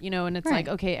part, and it's like,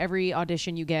 okay, every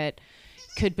audition you get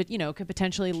could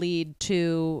potentially lead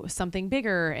to something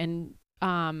bigger. And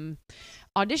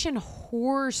audition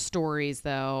horror stories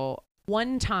though.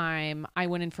 One time I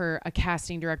went in for a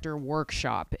casting director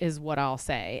workshop is what I'll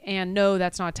say. And no,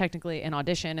 that's not technically an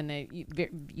audition. And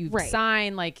you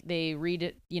sign, like they read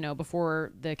it,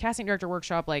 before the casting director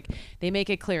workshop, like they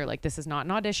make it clear, like this is not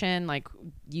an audition, like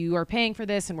you are paying for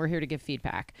this and we're here to give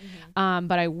feedback. Mm-hmm.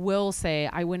 But I will say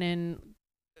I went in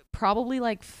probably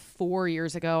like 4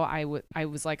 years ago. I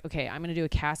was like, okay, I'm going to do a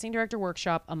casting director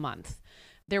workshop a month.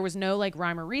 There was no like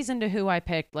rhyme or reason to who I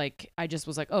picked. Like I just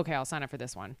was like, okay, I'll sign up for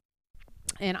this one.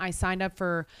 And I signed up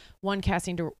for one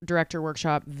casting director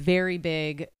workshop, very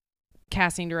big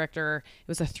casting director. It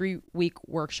was a 3-week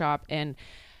workshop. And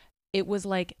it was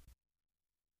like,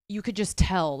 you could just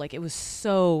tell, like, it was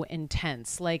so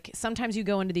intense. Like sometimes you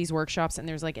go into these workshops and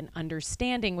there's like an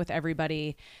understanding with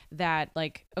everybody that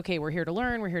like, okay, we're here to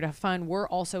learn. We're here to have fun. We're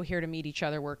also here to meet each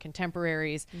other. We're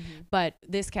contemporaries. Mm-hmm. But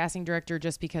this casting director,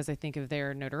 just because I think of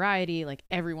their notoriety, like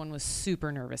everyone was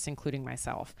super nervous, including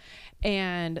myself.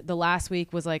 And the last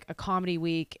week was like a comedy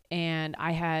week. And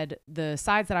I had the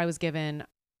sides that I was given.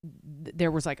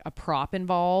 There was like a prop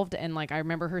involved. And like, I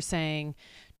remember her saying,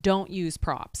 don't use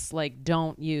props,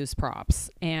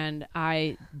 and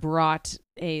I brought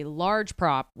a large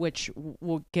prop, which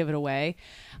will give it away.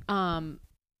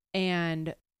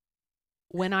 And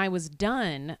when I was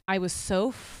done, I was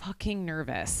so fucking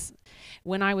nervous.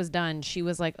 When I was done, she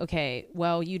was like, okay,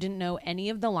 well, you didn't know any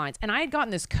of the lines. And I had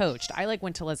gotten this coached. I like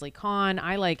went to Leslie Kahn.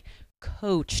 I like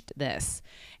coached this.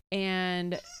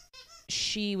 And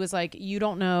she was like, you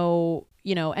don't know,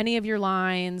 any of your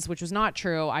lines, which was not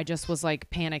true. I just was like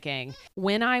panicking.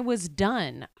 When I was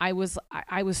done, I was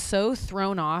so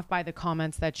thrown off by the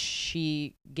comments that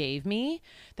she gave me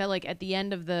that like at the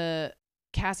end of the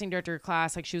casting director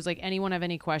class, like she was like, anyone have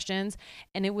any questions?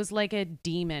 And it was like a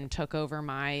demon took over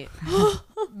my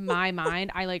my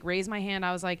mind. I like raised my hand.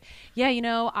 I was like, yeah,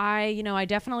 I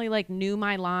definitely like knew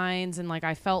my lines, and like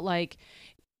I felt like,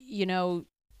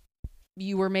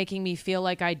 you were making me feel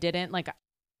like I didn't, like,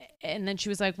 And then she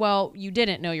was like, well, you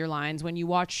didn't know your lines. When you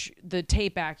watch the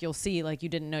tape back, you'll see like you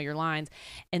didn't know your lines.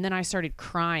 And then I started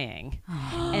crying.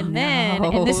 And then,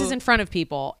 and this is in front of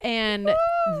people. And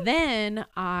then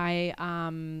I,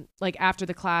 like after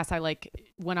the class, I like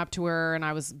went up to her and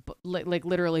I was like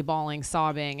literally bawling,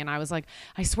 sobbing. And I was like,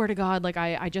 I swear to God, like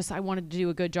I wanted to do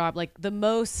a good job. Like the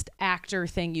most actor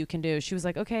thing you can do. She was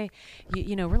like, okay,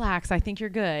 you know, relax. I think you're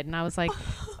good. And I was like,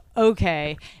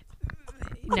 okay.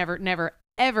 Never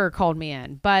ever called me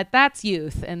in, but that's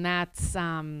youth, and that's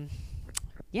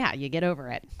yeah, you get over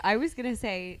it. I was gonna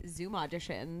say Zoom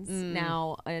auditions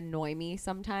now annoy me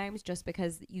sometimes just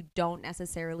because you don't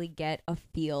necessarily get a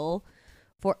feel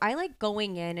for. I like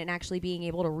going in and actually being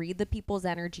able to read the people's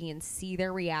energy and see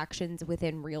their reactions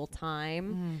within real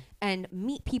time and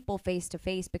meet people face to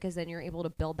face, because then you're able to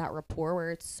build that rapport where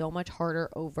it's so much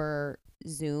harder over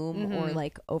Zoom or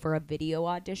like over a video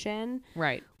audition,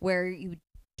 right, where you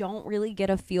don't really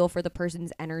get a feel for the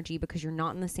person's energy because you're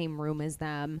not in the same room as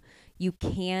them. You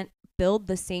can't build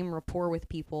the same rapport with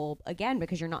people, again,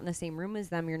 because you're not in the same room as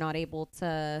them. You're not able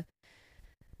to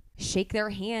shake their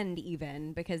hand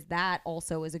even, because that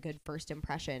also is a good first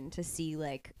impression to see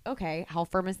like, okay, how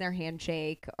firm is their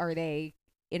handshake? Are they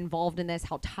involved in this?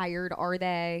 How tired are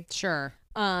they? Sure.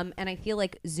 And I feel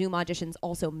like Zoom auditions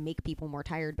also make people more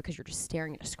tired because you're just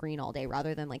staring at a screen all day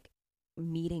rather than like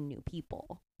meeting new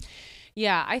people.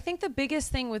 Yeah, I think the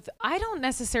biggest thing with, I don't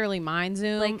necessarily mind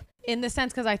Zoom, like in the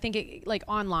sense, because I think it like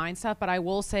online stuff, but I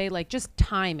will say like just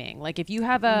timing. Like if you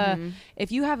have an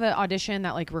audition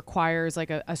that like requires like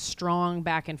a strong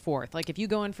back and forth, like if you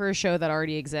go in for a show that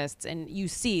already exists and you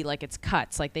see like it's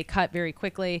cuts, like they cut very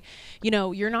quickly, you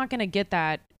know, you're not going to get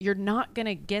that. You're not going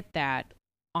to get that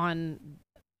on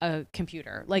a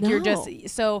computer. Like you're just,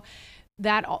 so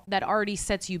that already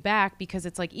sets you back, because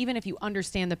it's like, even if you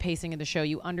understand the pacing of the show,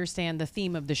 you understand the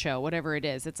theme of the show, whatever it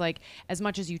is, it's like as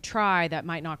much as you try, that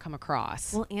might not come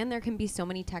across. Well, and there can be so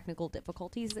many technical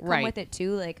difficulties that come with it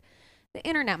too. Like the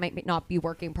internet might not be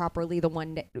working properly the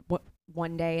one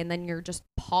day, and then you're just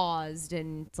paused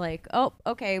and it's like, oh,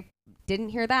 okay, didn't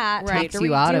hear that. Takes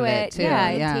you out of it too. Yeah,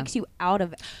 it takes you out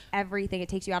of everything. It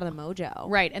takes you out of the mojo.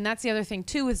 Right. And that's the other thing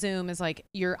too with Zoom, is like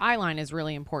your eye line is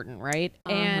really important, right?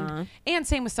 And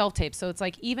same with self-tape. So it's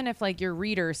like, even if like your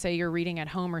reader, say you're reading at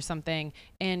home or something,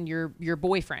 and your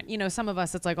boyfriend, you know, some of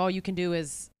us, it's like all you can do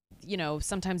is, you know,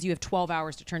 sometimes you have 12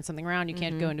 hours to turn something around. You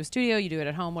can't go into a studio, you do it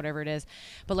at home, whatever it is.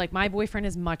 But like my boyfriend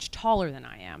is much taller than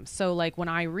I am. So like when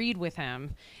I read with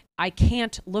him, I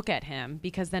can't look at him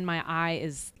because then my eye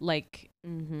is like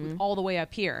all the way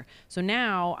up here. So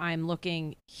now I'm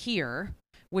looking here,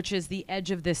 which is the edge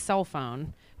of this cell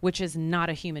phone, which is not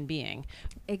a human being.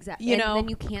 Exactly. You and know, then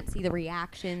you can't see the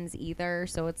reactions either.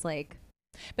 So it's like,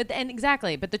 but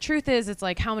the truth is, it's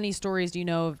like, how many stories do you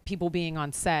know of people being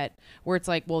on set where it's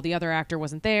like, well, the other actor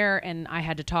wasn't there and I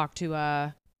had to talk to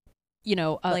like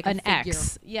an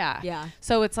ex. Yeah.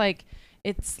 So it's like,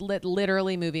 it's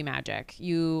literally movie magic.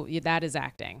 You that is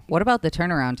acting. What about the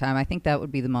turnaround time? I think that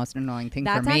would be the most annoying thing for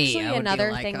me. That's actually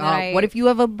another thing that what if you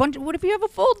have a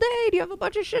full day? Do you have a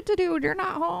bunch of shit to do and you're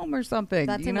not home or something?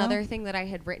 That's another thing that I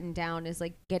had written down, is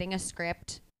like getting a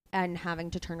script and having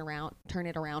to turn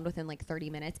it around within like 30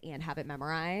 minutes and have it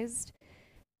memorized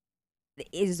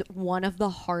is one of the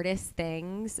hardest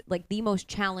things, like the most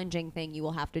challenging thing you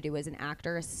will have to do as an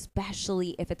actor,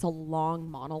 especially if it's a long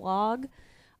monologue.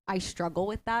 I struggle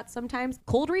with that sometimes.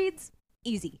 Cold reads,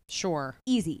 easy. Sure.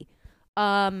 Easy.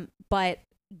 But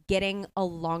getting a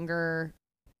longer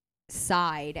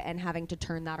side and having to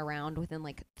turn that around within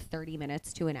like 30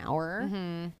 minutes to an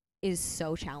hour is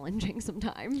so challenging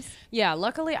sometimes. Yeah,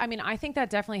 luckily, I mean, I think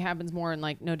that definitely happens more in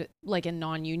like in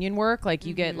non-union work. Like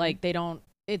you get like,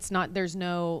 there's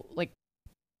no like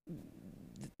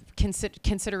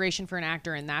consideration for an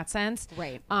actor in that sense.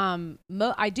 Right.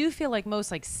 I do feel like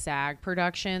most like SAG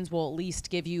productions will at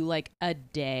least give you like a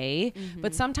day,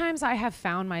 but sometimes I have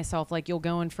found myself like, you'll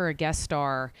go in for a guest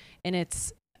star and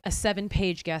it's a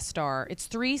 7-page guest star. It's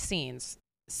 3 scenes,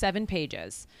 7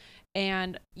 pages.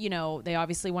 And, you know, they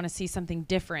obviously want to see something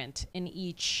different in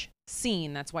each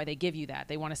scene. That's why they give you that.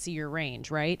 They want to see your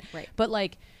range, right? Right. But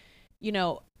like, you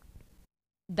know,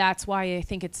 that's why I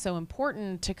think it's so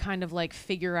important to kind of like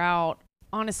figure out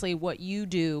honestly what you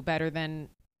do better than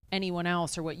anyone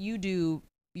else, or what you do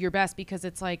your best, because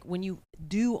it's like when you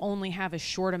do only have a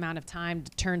short amount of time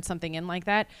to turn something in like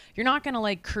that, you're not going to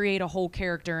like create a whole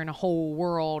character and a whole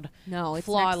world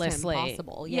flawlessly. Next to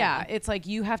impossible. Yeah. It's like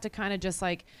you have to kind of just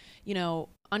like, you know,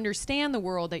 understand the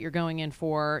world that you're going in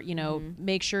for, you know,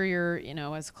 make sure you're, you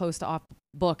know, as close to off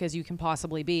book as you can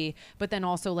possibly be, but then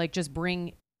also like just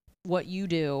bring what you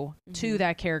do to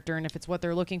that character, and if it's what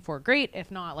they're looking for, great.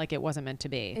 If not, like, it wasn't meant to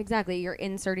be. Exactly. You're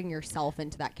inserting yourself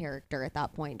into that character at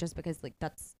that point, just because like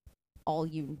that's all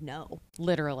you know.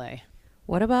 Literally.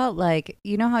 What about, like,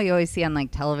 you know how you always see on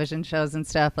like television shows and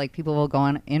stuff, like people will go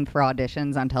on in for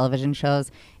auditions on television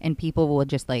shows and people will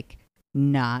just like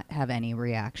not have any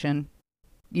reaction.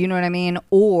 You know what I mean?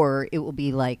 Or it will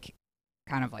be like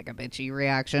kind of like a bitchy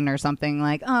reaction or something,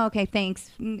 like, oh, okay, thanks.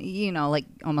 You know, like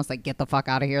almost like, get the fuck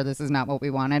out of here. This is not what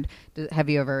we wanted. Have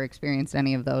you ever experienced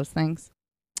any of those things?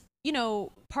 You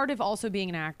know, part of also being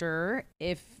an actor,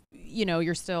 if, you know,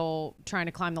 you're still trying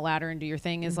to climb the ladder and do your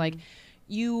thing, is like,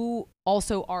 you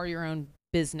also are your own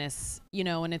business, you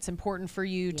know, and it's important for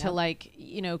you to like,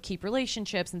 you know, keep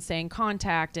relationships and stay in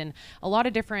contact. And a lot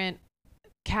of different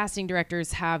casting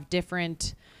directors have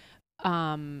different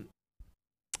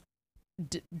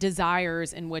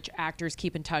desires in which actors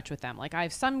keep in touch with them. Like, I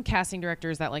have some casting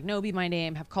directors that like know me my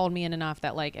name, have called me in enough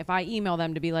that like if I email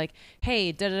them to be like,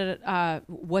 hey,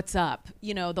 what's up,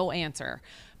 you know, they'll answer.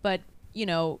 But you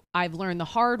know, I've learned the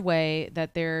hard way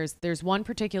that there's one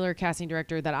particular casting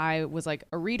director that I was like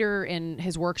a reader in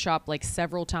his workshop like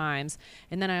several times,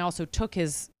 and then I also took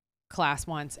his class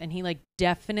once, and he like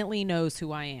definitely knows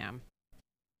who I am.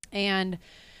 And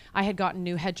I had gotten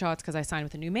new headshots because I signed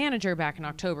with a new manager back in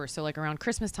October. So like around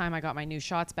Christmas time, I got my new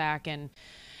shots back, and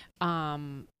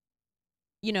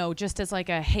you know, just as like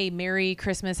a hey, Merry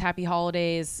Christmas, Happy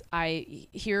Holidays, I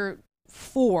hear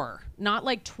 4, not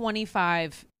like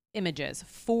 25 images,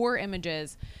 4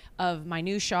 images of my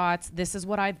new shots. This is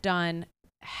what I've done.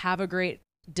 Have a great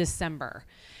December.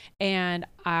 And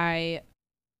a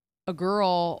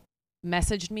girl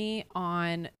messaged me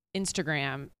on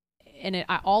Instagram, and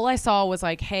all I saw was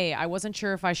like, hey, I wasn't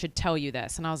sure if I should tell you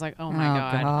this. And I was like, oh my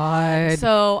God.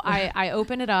 So I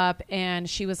opened it up, and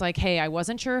she was like, hey, I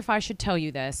wasn't sure if I should tell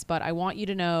you this, but I want you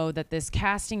to know that this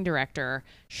casting director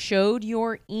showed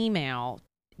your email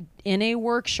in a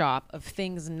workshop of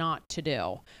things not to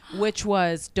do, which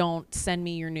was, don't send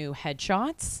me your new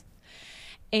headshots.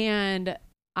 And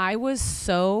I was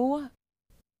so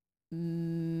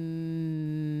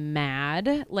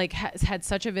mad, like had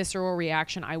such a visceral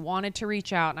reaction. I wanted to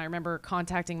reach out, and I remember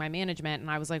contacting my management, and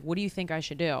I was like, what do you think I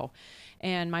should do?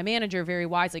 And my manager very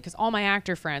wisely, because all my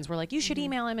actor friends were like, you should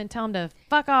email him and tell him to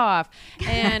fuck off.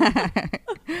 And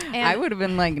I would have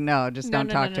been like, no, just don't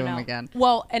talk to him again.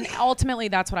 Well, and ultimately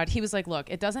that's what he was like,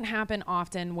 look, it doesn't happen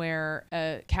often where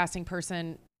a casting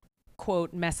person,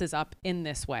 quote, messes up in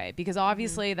this way, because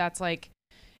obviously that's like,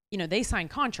 you know, they sign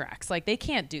contracts. Like, they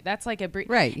can't do that's like a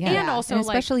right. Yeah. And also, and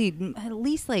especially like, at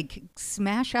least like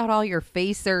smash out all your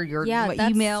face or your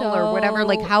email or whatever.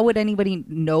 Like, how would anybody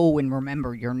know and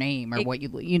remember your name or what you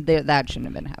that shouldn't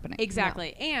have been happening.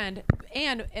 Exactly. No.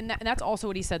 And that's also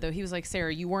what he said, though. He was like,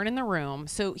 Sarah, you weren't in the room,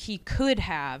 so he could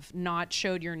have not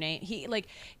showed your name. He like,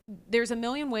 there's a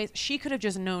million ways she could have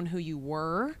just known who you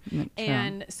were.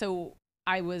 And so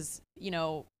I was, you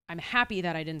know, I'm happy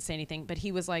that I didn't say anything, but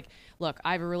he was like, look,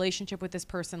 I have a relationship with this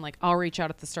person. Like, I'll reach out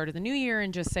at the start of the new year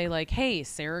and just say like, hey,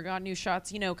 Sarah got new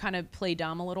shots, you know, kind of play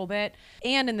dumb a little bit.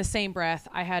 And in the same breath,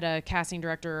 I had a casting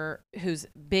director who's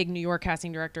big New York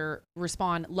casting director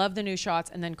respond, love the new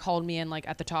shots, and then called me in like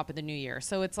at the top of the new year.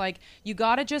 So it's like, you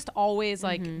got to just always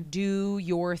like do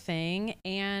your thing,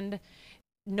 and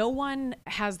no one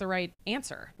has the right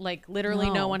answer. Like, literally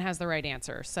no one has the right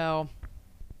answer. So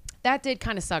that did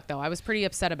kind of suck, though. I was pretty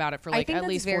upset about it for like at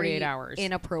least 48 hours.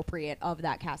 Inappropriate of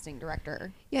that casting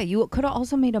director. Yeah, you could have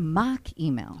also made a mock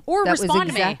email or that respond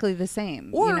was exactly the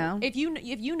same. Or you know? if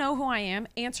you know who I am,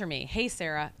 answer me. Hey,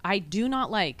 Sarah, I do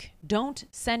not like. Don't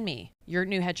send me your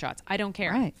new headshots. I don't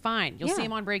care. Right. Fine. You'll see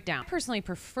them on Breakdown. I personally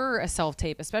prefer a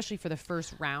self-tape, especially for the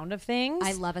first round of things.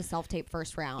 I love a self-tape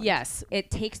first round. Yes.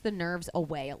 It takes the nerves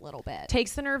away a little bit.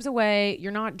 Takes the nerves away.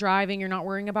 You're not driving. You're not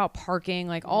worrying about parking.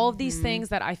 Like all of these things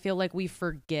that I feel like we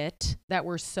forget that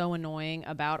were so annoying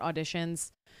about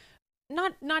auditions.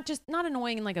 Not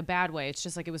annoying in like a bad way. It's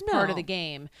just like it was part of the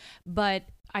game. But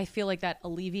I feel like that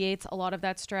alleviates a lot of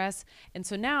that stress. And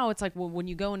so now it's like, well, when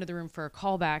you go into the room for a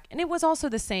callback, and it was also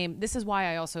the same. This is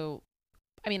why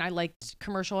I liked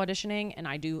commercial auditioning, and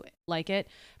I do like it,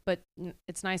 but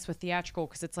it's nice with theatrical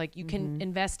because it's like you can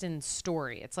invest in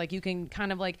story. It's like you can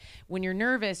kind of like, when you're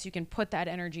nervous, you can put that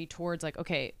energy towards like,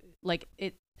 okay, like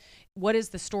what is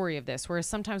the story of this? Whereas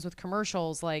sometimes with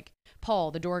commercials, like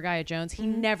Paul, the door guy at Jones, he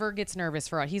never gets nervous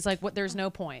for it. He's like, what? There's no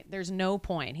point. There's no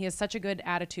point. He has such a good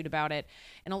attitude about it.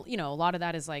 And, you know, a lot of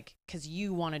that is like, because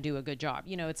you want to do a good job.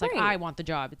 You know, it's like, I want the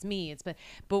job. It's me.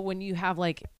 But when you have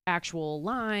like actual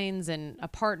lines and a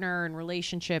partner and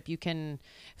relationship, you can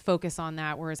focus on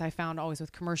that. Whereas I found always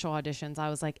with commercial auditions, I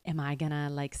was like, am I going to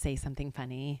like say something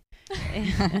funny?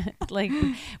 Like,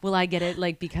 will I get it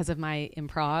like because of my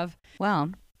improv?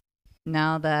 Well,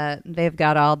 now that they've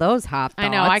got all those hot thoughts. I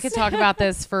know I could talk about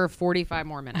this for 45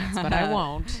 more minutes, but I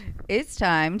won't. It's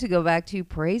time to go back to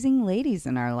praising ladies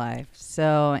in our life.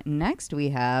 So next we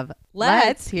have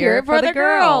Let's hear it for the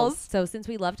girls. So since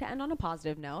we love to end on a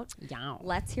positive note,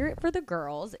 Let's Hear It for the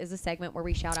Girls is a segment where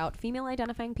we shout out female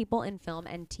identifying people in film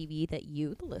and TV that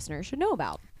you, the listener, should know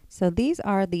about. So these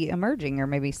are the emerging or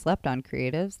maybe slept on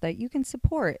creatives that you can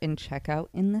support and check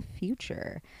out in the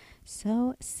future.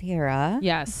 So, Sarah,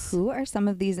 yes, who are some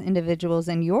of these individuals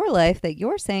in your life that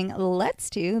you're saying let's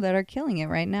to that are killing it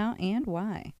right now, and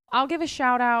why? I'll give a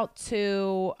shout out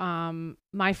to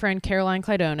my friend Caroline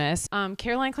Cladonis.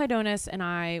 Caroline Cladonis and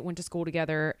I went to school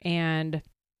together, and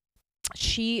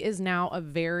she is now a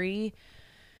very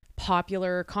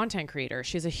popular content creator.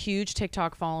 She has a huge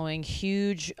TikTok following,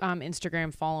 huge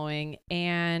Instagram following,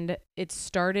 and it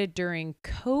started during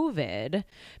COVID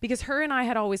because her and I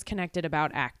had always connected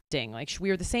about acting. Like we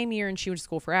were the same year, and she went to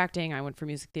school for acting. I went for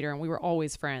music theater, and we were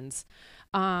always friends.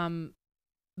 But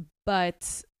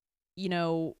you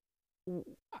know,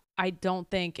 I don't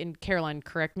think, and Caroline,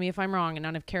 correct me if I'm wrong, and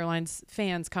none of Caroline's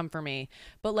fans come for me,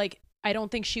 but like, I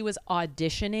don't think she was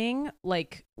auditioning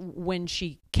like when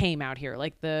she came out here,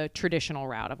 like the traditional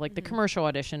route of like the commercial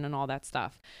audition and all that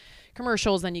stuff.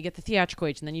 Commercials, then you get the theatrical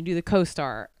agent, then you do the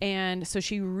co-star. And so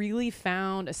she really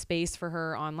found a space for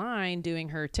her online doing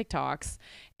her TikToks.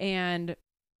 And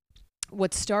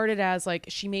what started as like,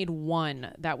 she made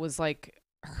one that was like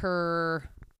her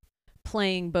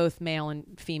playing both male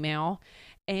and female.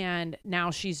 And now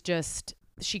she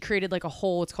created like a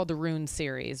whole, it's called the Rune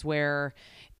series, where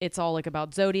it's all like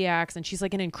about zodiacs, and she's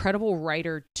like an incredible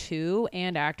writer too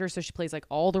and actor. So she plays like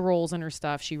all the roles in her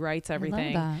stuff. She writes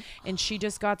everything. I love that. And she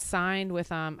just got signed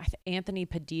with Anthony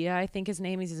Padilla, I think his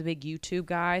name is. He's a big YouTube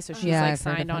guy. So she's like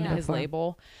signed on his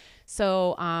label.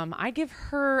 So I give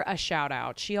her a shout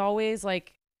out. She always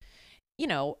like, you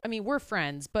know, I mean, we're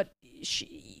friends, but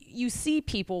you see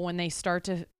people when they start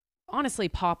to honestly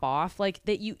pop off, like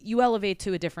that you elevate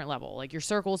to a different level. Like your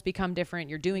circles become different.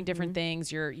 You're doing different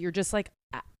things. You're just like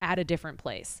at a different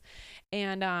place.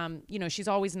 And, you know, she's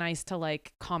always nice to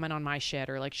like comment on my shit,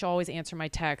 or like she'll always answer my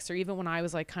texts, or even when I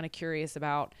was like kind of curious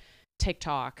about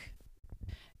TikTok,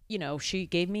 you know, she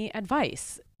gave me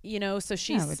advice, you know, so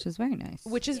she's, which is very nice.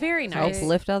 Which is very nice. Help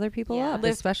lift other people up,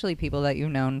 especially people that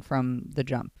you've known from the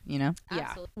jump, you know?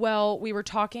 Absolutely. Yeah. Well, we were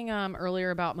talking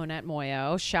earlier about Monette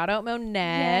Moyo. Shout out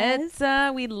Monette.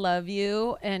 Yes. We love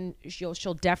you. And she'll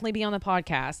definitely be on the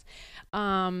podcast.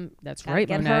 That's right,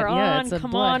 get Monette. Her on. Yeah, it's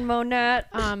Come on,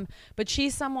 Monette. But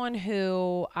she's someone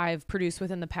who I've produced with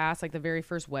in the past. Like the very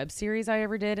first web series I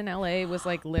ever did in LA was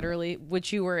like literally,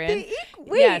 which you were in.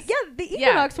 The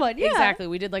Equinox one. Yeah. Exactly.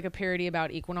 We did like a parody about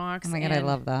Equinox. Oh my God, I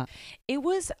love that. It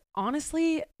was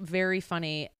honestly very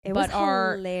funny. It was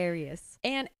hilarious.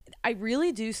 And I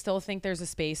really do still think there's a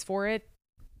space for it.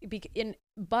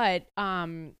 But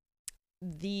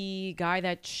the guy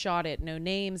that shot it, no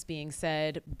names being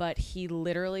said, but he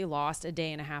literally lost a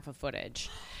day and a half of footage.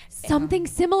 Something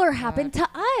similar happened to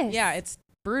us. Yeah, it's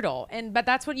brutal. But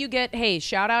that's what you get. Hey,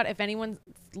 shout out if anyone's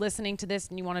listening to this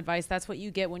and you want advice, that's what you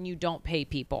get when you don't pay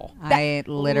people.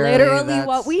 Literally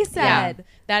what we said. Yeah,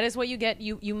 that is what you get.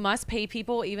 You must pay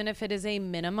people, even if it is a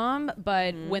minimum,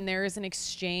 but when there is an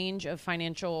exchange of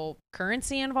financial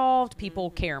currency involved, people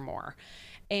care more.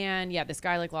 And yeah, this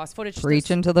guy like lost footage.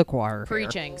 Preaching to the choir.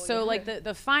 Preaching. So like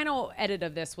the final edit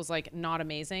of this was like not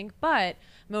amazing, but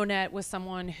Monette was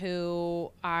someone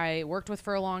who I worked with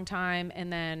for a long time.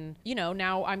 And then, you know,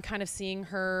 now I'm kind of seeing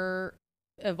her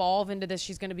evolve into this.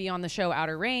 She's going to be on the show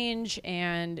Outer Range,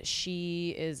 and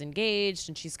she is engaged,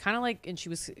 and she's kind of like, and she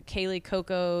was Kaylee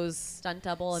Coco's stunt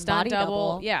double and body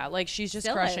double. Yeah. Like she's just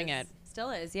crushing it. Still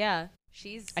is. Yeah.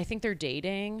 I think they're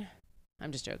dating.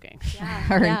 I'm just joking. Yeah.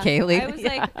 Her and Kaylee. I was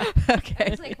like, okay. I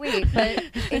was like, wait, but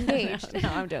engaged. No,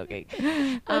 I'm joking.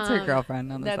 That's her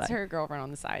girlfriend on the side. That's her girlfriend on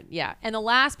the side. Yeah. And the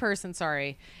last person,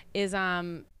 sorry, is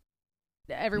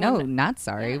everyone. No, not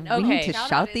sorry. Yeah, no. We need Okay. to Shout out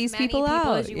shout as these many people people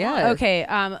out. as you Yeah. want. Okay,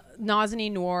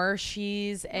 Nazanin Noor,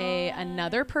 she's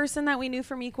another person that we knew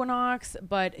from Equinox,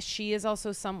 but she is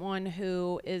also someone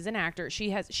who is an actor.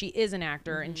 She is an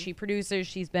actor and she produces.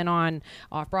 She's been on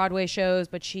off-Broadway shows,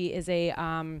 but she is a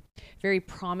very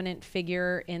prominent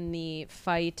figure in the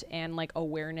fight and like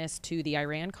awareness to the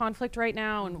Iran conflict right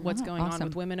now and what's going on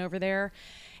with women over there.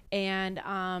 And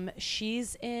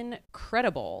she's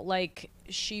incredible. Like,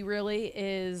 she really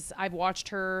is. I've watched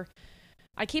her.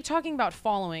 I keep talking about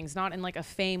followings, not in like a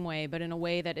fame way, but in a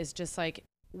way that is just like,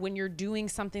 when you're doing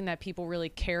something that people really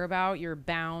care about, you're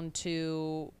bound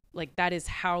to, like, that is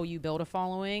how you build a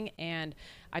following. And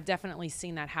I've definitely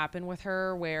seen that happen with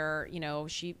her, where, you know,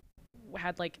 she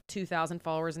had like 2,000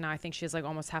 followers and now I think she has like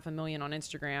almost 500,000 on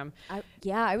Instagram.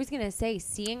 I was gonna say,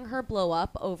 seeing her blow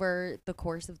up over the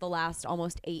course of the last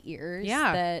almost 8 years,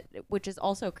 which is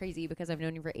also crazy because I've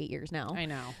known you for 8 years now. I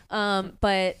know.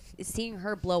 But seeing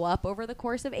her blow up over the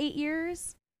course of 8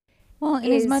 years, Well,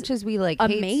 and as much as we like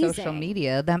hate social amazing.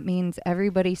 media, that means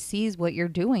everybody sees what you're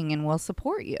doing and will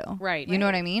support you. Right. You know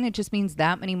what I mean? It just means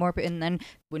that many more. And then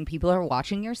when people are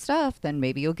watching your stuff, then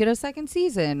maybe you'll get a second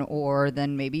season, or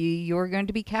then maybe you're going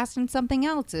to be cast in something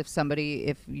else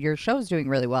if your show's doing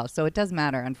really well. So it does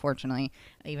matter, unfortunately,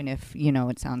 even if, you know,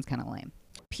 it sounds kind of lame.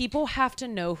 People have to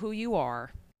know who you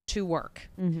are to work.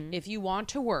 If you want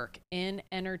to work in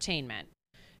entertainment,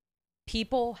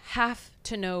 people have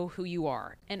to know who you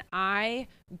are. And I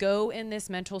go in this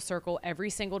mental circle every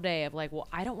single day of like, well,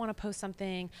 I don't want to post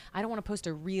something. I don't want to post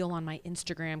a reel on my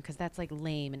Instagram because that's like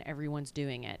lame and everyone's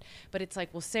doing it. But it's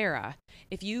like, well, Sarah,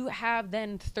 if you have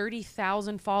then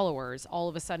 30,000 followers all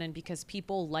of a sudden because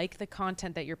people like the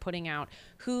content that you're putting out,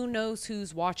 who knows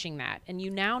who's watching that? And you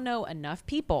now know enough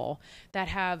people that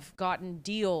have gotten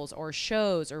deals or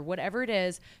shows or whatever it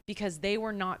is because they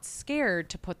were not scared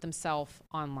to put themselves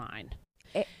online.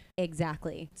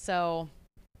 Exactly. So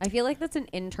I feel like that's an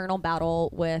internal battle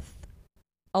with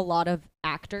a lot of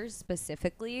actors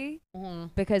specifically,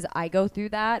 because I go through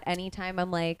that anytime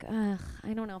I'm like, ugh,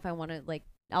 I don't know if I want to, like,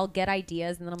 I'll get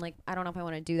ideas and then I'm like, I don't know if I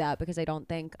want to do that because I don't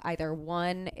think either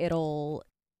one, it'll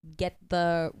get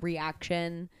the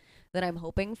reaction that I'm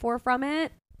hoping for from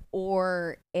it,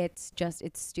 or it's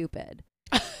stupid.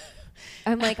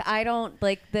 I'm like, I don't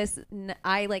like this.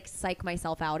 I like psych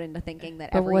myself out into thinking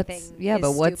that everything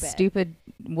is what's stupid?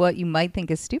 What you might think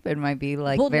is stupid might be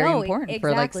like very important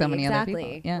for like so many other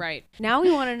people. Yeah. Right. Now we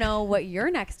want to know what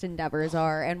your next endeavors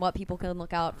are and what people can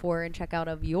look out for and check out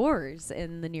of yours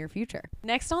in the near future.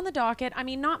 Next on the docket, I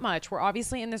mean, not much. We're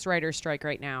obviously in this writer's strike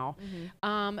right now.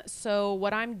 So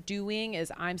what I'm doing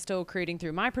is I'm still creating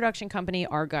through my production company,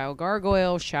 Argyle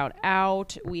Gargoyle. Shout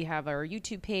out. We have our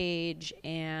YouTube page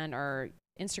and our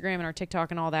Instagram and our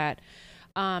TikTok and all that.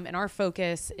 And our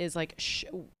focus is like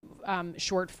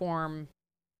short form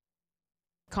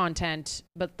content,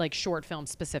 but like short film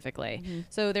specifically.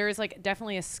 So there is like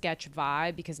definitely a sketch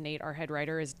vibe because Nate, our head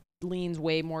writer, leans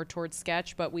way more towards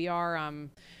sketch, but we are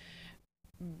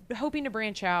hoping to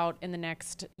branch out in the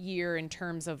next year in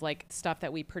terms of like stuff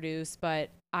that we produce. But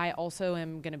I also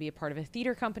am going to be a part of a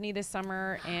theater company this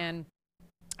summer, and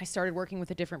I started working with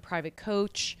a different private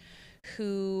coach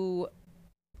who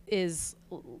is,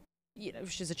 you know,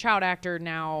 she's a child actor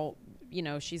now, you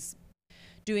know, she's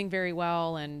doing very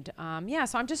well. And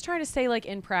so I'm just trying to stay like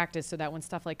in practice so that when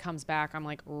stuff like comes back, I'm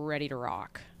like ready to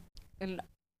rock. And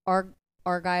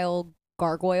Argyle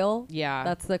Gargoyle. Yeah,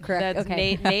 that's the correct. That's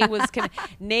okay. Nate was.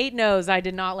 Nate knows I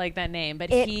did not like that name, but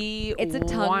it's a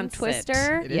tongue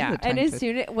twister. Yeah, and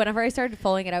whenever I started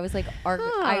following it, I was like,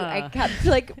 I kept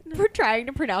like trying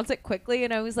to pronounce it quickly,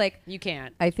 and I was like, you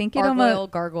can't. I think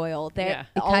Gargoyle. It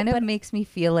kind of makes me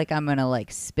feel like I'm gonna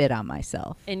like spit on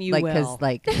myself, and you like, will,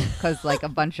 because like a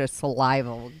bunch of saliva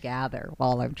will gather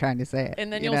while I'm trying to say it,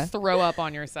 and then you'll throw up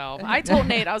on yourself. I told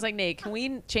Nate, I was like, Nate, can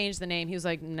we change the name? He was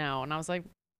like, no, and I was like,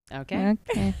 okay.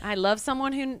 I love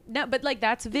someone who but like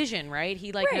that's vision, right?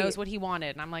 He like knows what he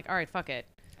wanted, and I'm like, all right, fuck it.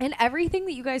 And everything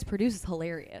that you guys produce is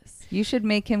hilarious. You should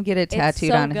make him get it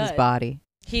tattooed on his body.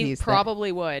 He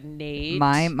probably would. Nate,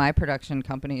 my production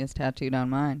company is tattooed on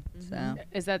mine. So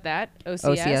is that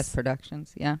OCS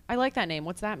Productions? Yeah, I like that name.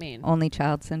 What's that mean? Only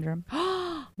Child Syndrome,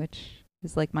 which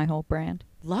is like my whole brand.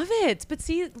 Love it. But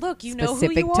see, look, you know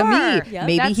specific who you to are. me. Yep.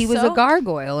 Maybe he was a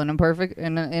gargoyle in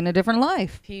a different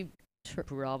life. He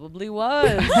probably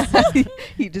was.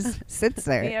 He just sits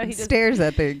there and stares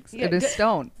at things in his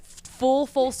stone.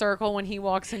 Full circle when he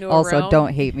walks into a room. Also,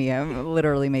 don't hate me. I'm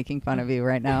literally making fun of you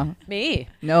right now. Me?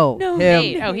 No.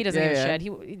 Nate. Oh, he doesn't give a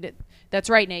shit. That's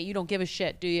right, Nate. You don't give a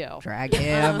shit, do you? Drag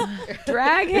him.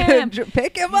 Drag him.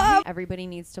 Pick him up. Everybody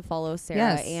needs to follow Sarah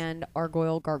Yes. and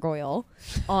Argoyle Gargoyle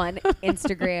on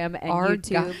Instagram and Arg-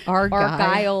 YouTube.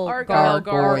 Argyle. Argyle Gargoyle.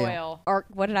 Gargoyle.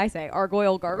 What did I say?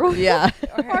 Argoyle Gargoyle. Yeah.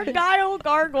 Argyle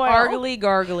Gargoyle. Argly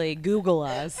Gargly. Google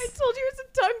us. I told you it's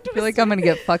a tongue twister. I feel like I'm gonna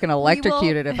get fucking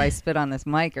electrocuted if I spit on this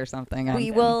mic or something.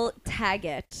 We will tag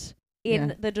it in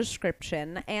Yeah. the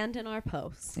description and in our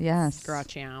posts. Yes.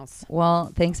 Scratch-outs.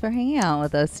 Well, thanks for hanging out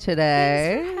with us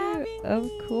today. Thanks for having Of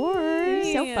me.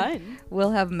 course. So fun.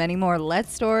 We'll have many more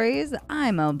Let's stories.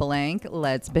 I'm a blank.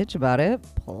 Let's bitch about it.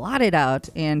 Plot it out.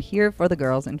 And here for the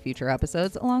girls in future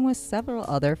episodes, along with several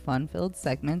other fun-filled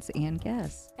segments and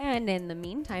guests. And in the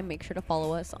meantime, make sure to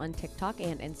follow us on TikTok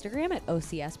and Instagram at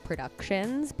OCS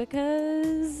Productions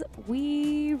because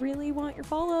we really want your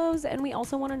follows and we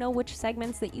also want to know which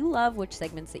segments that you love, which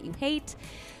segments that you hate.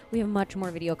 We have much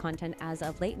more video content as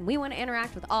of late and we want to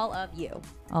interact with all of you.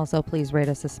 Also, please rate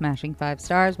us a smashing 5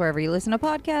 stars wherever you listen to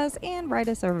podcasts and write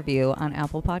us a review on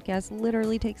Apple Podcasts.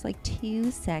 Literally takes like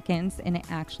 2 seconds and it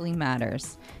actually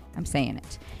matters. I'm saying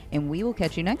it. And we will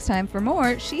catch you next time for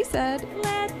more She Said.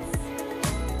 Let's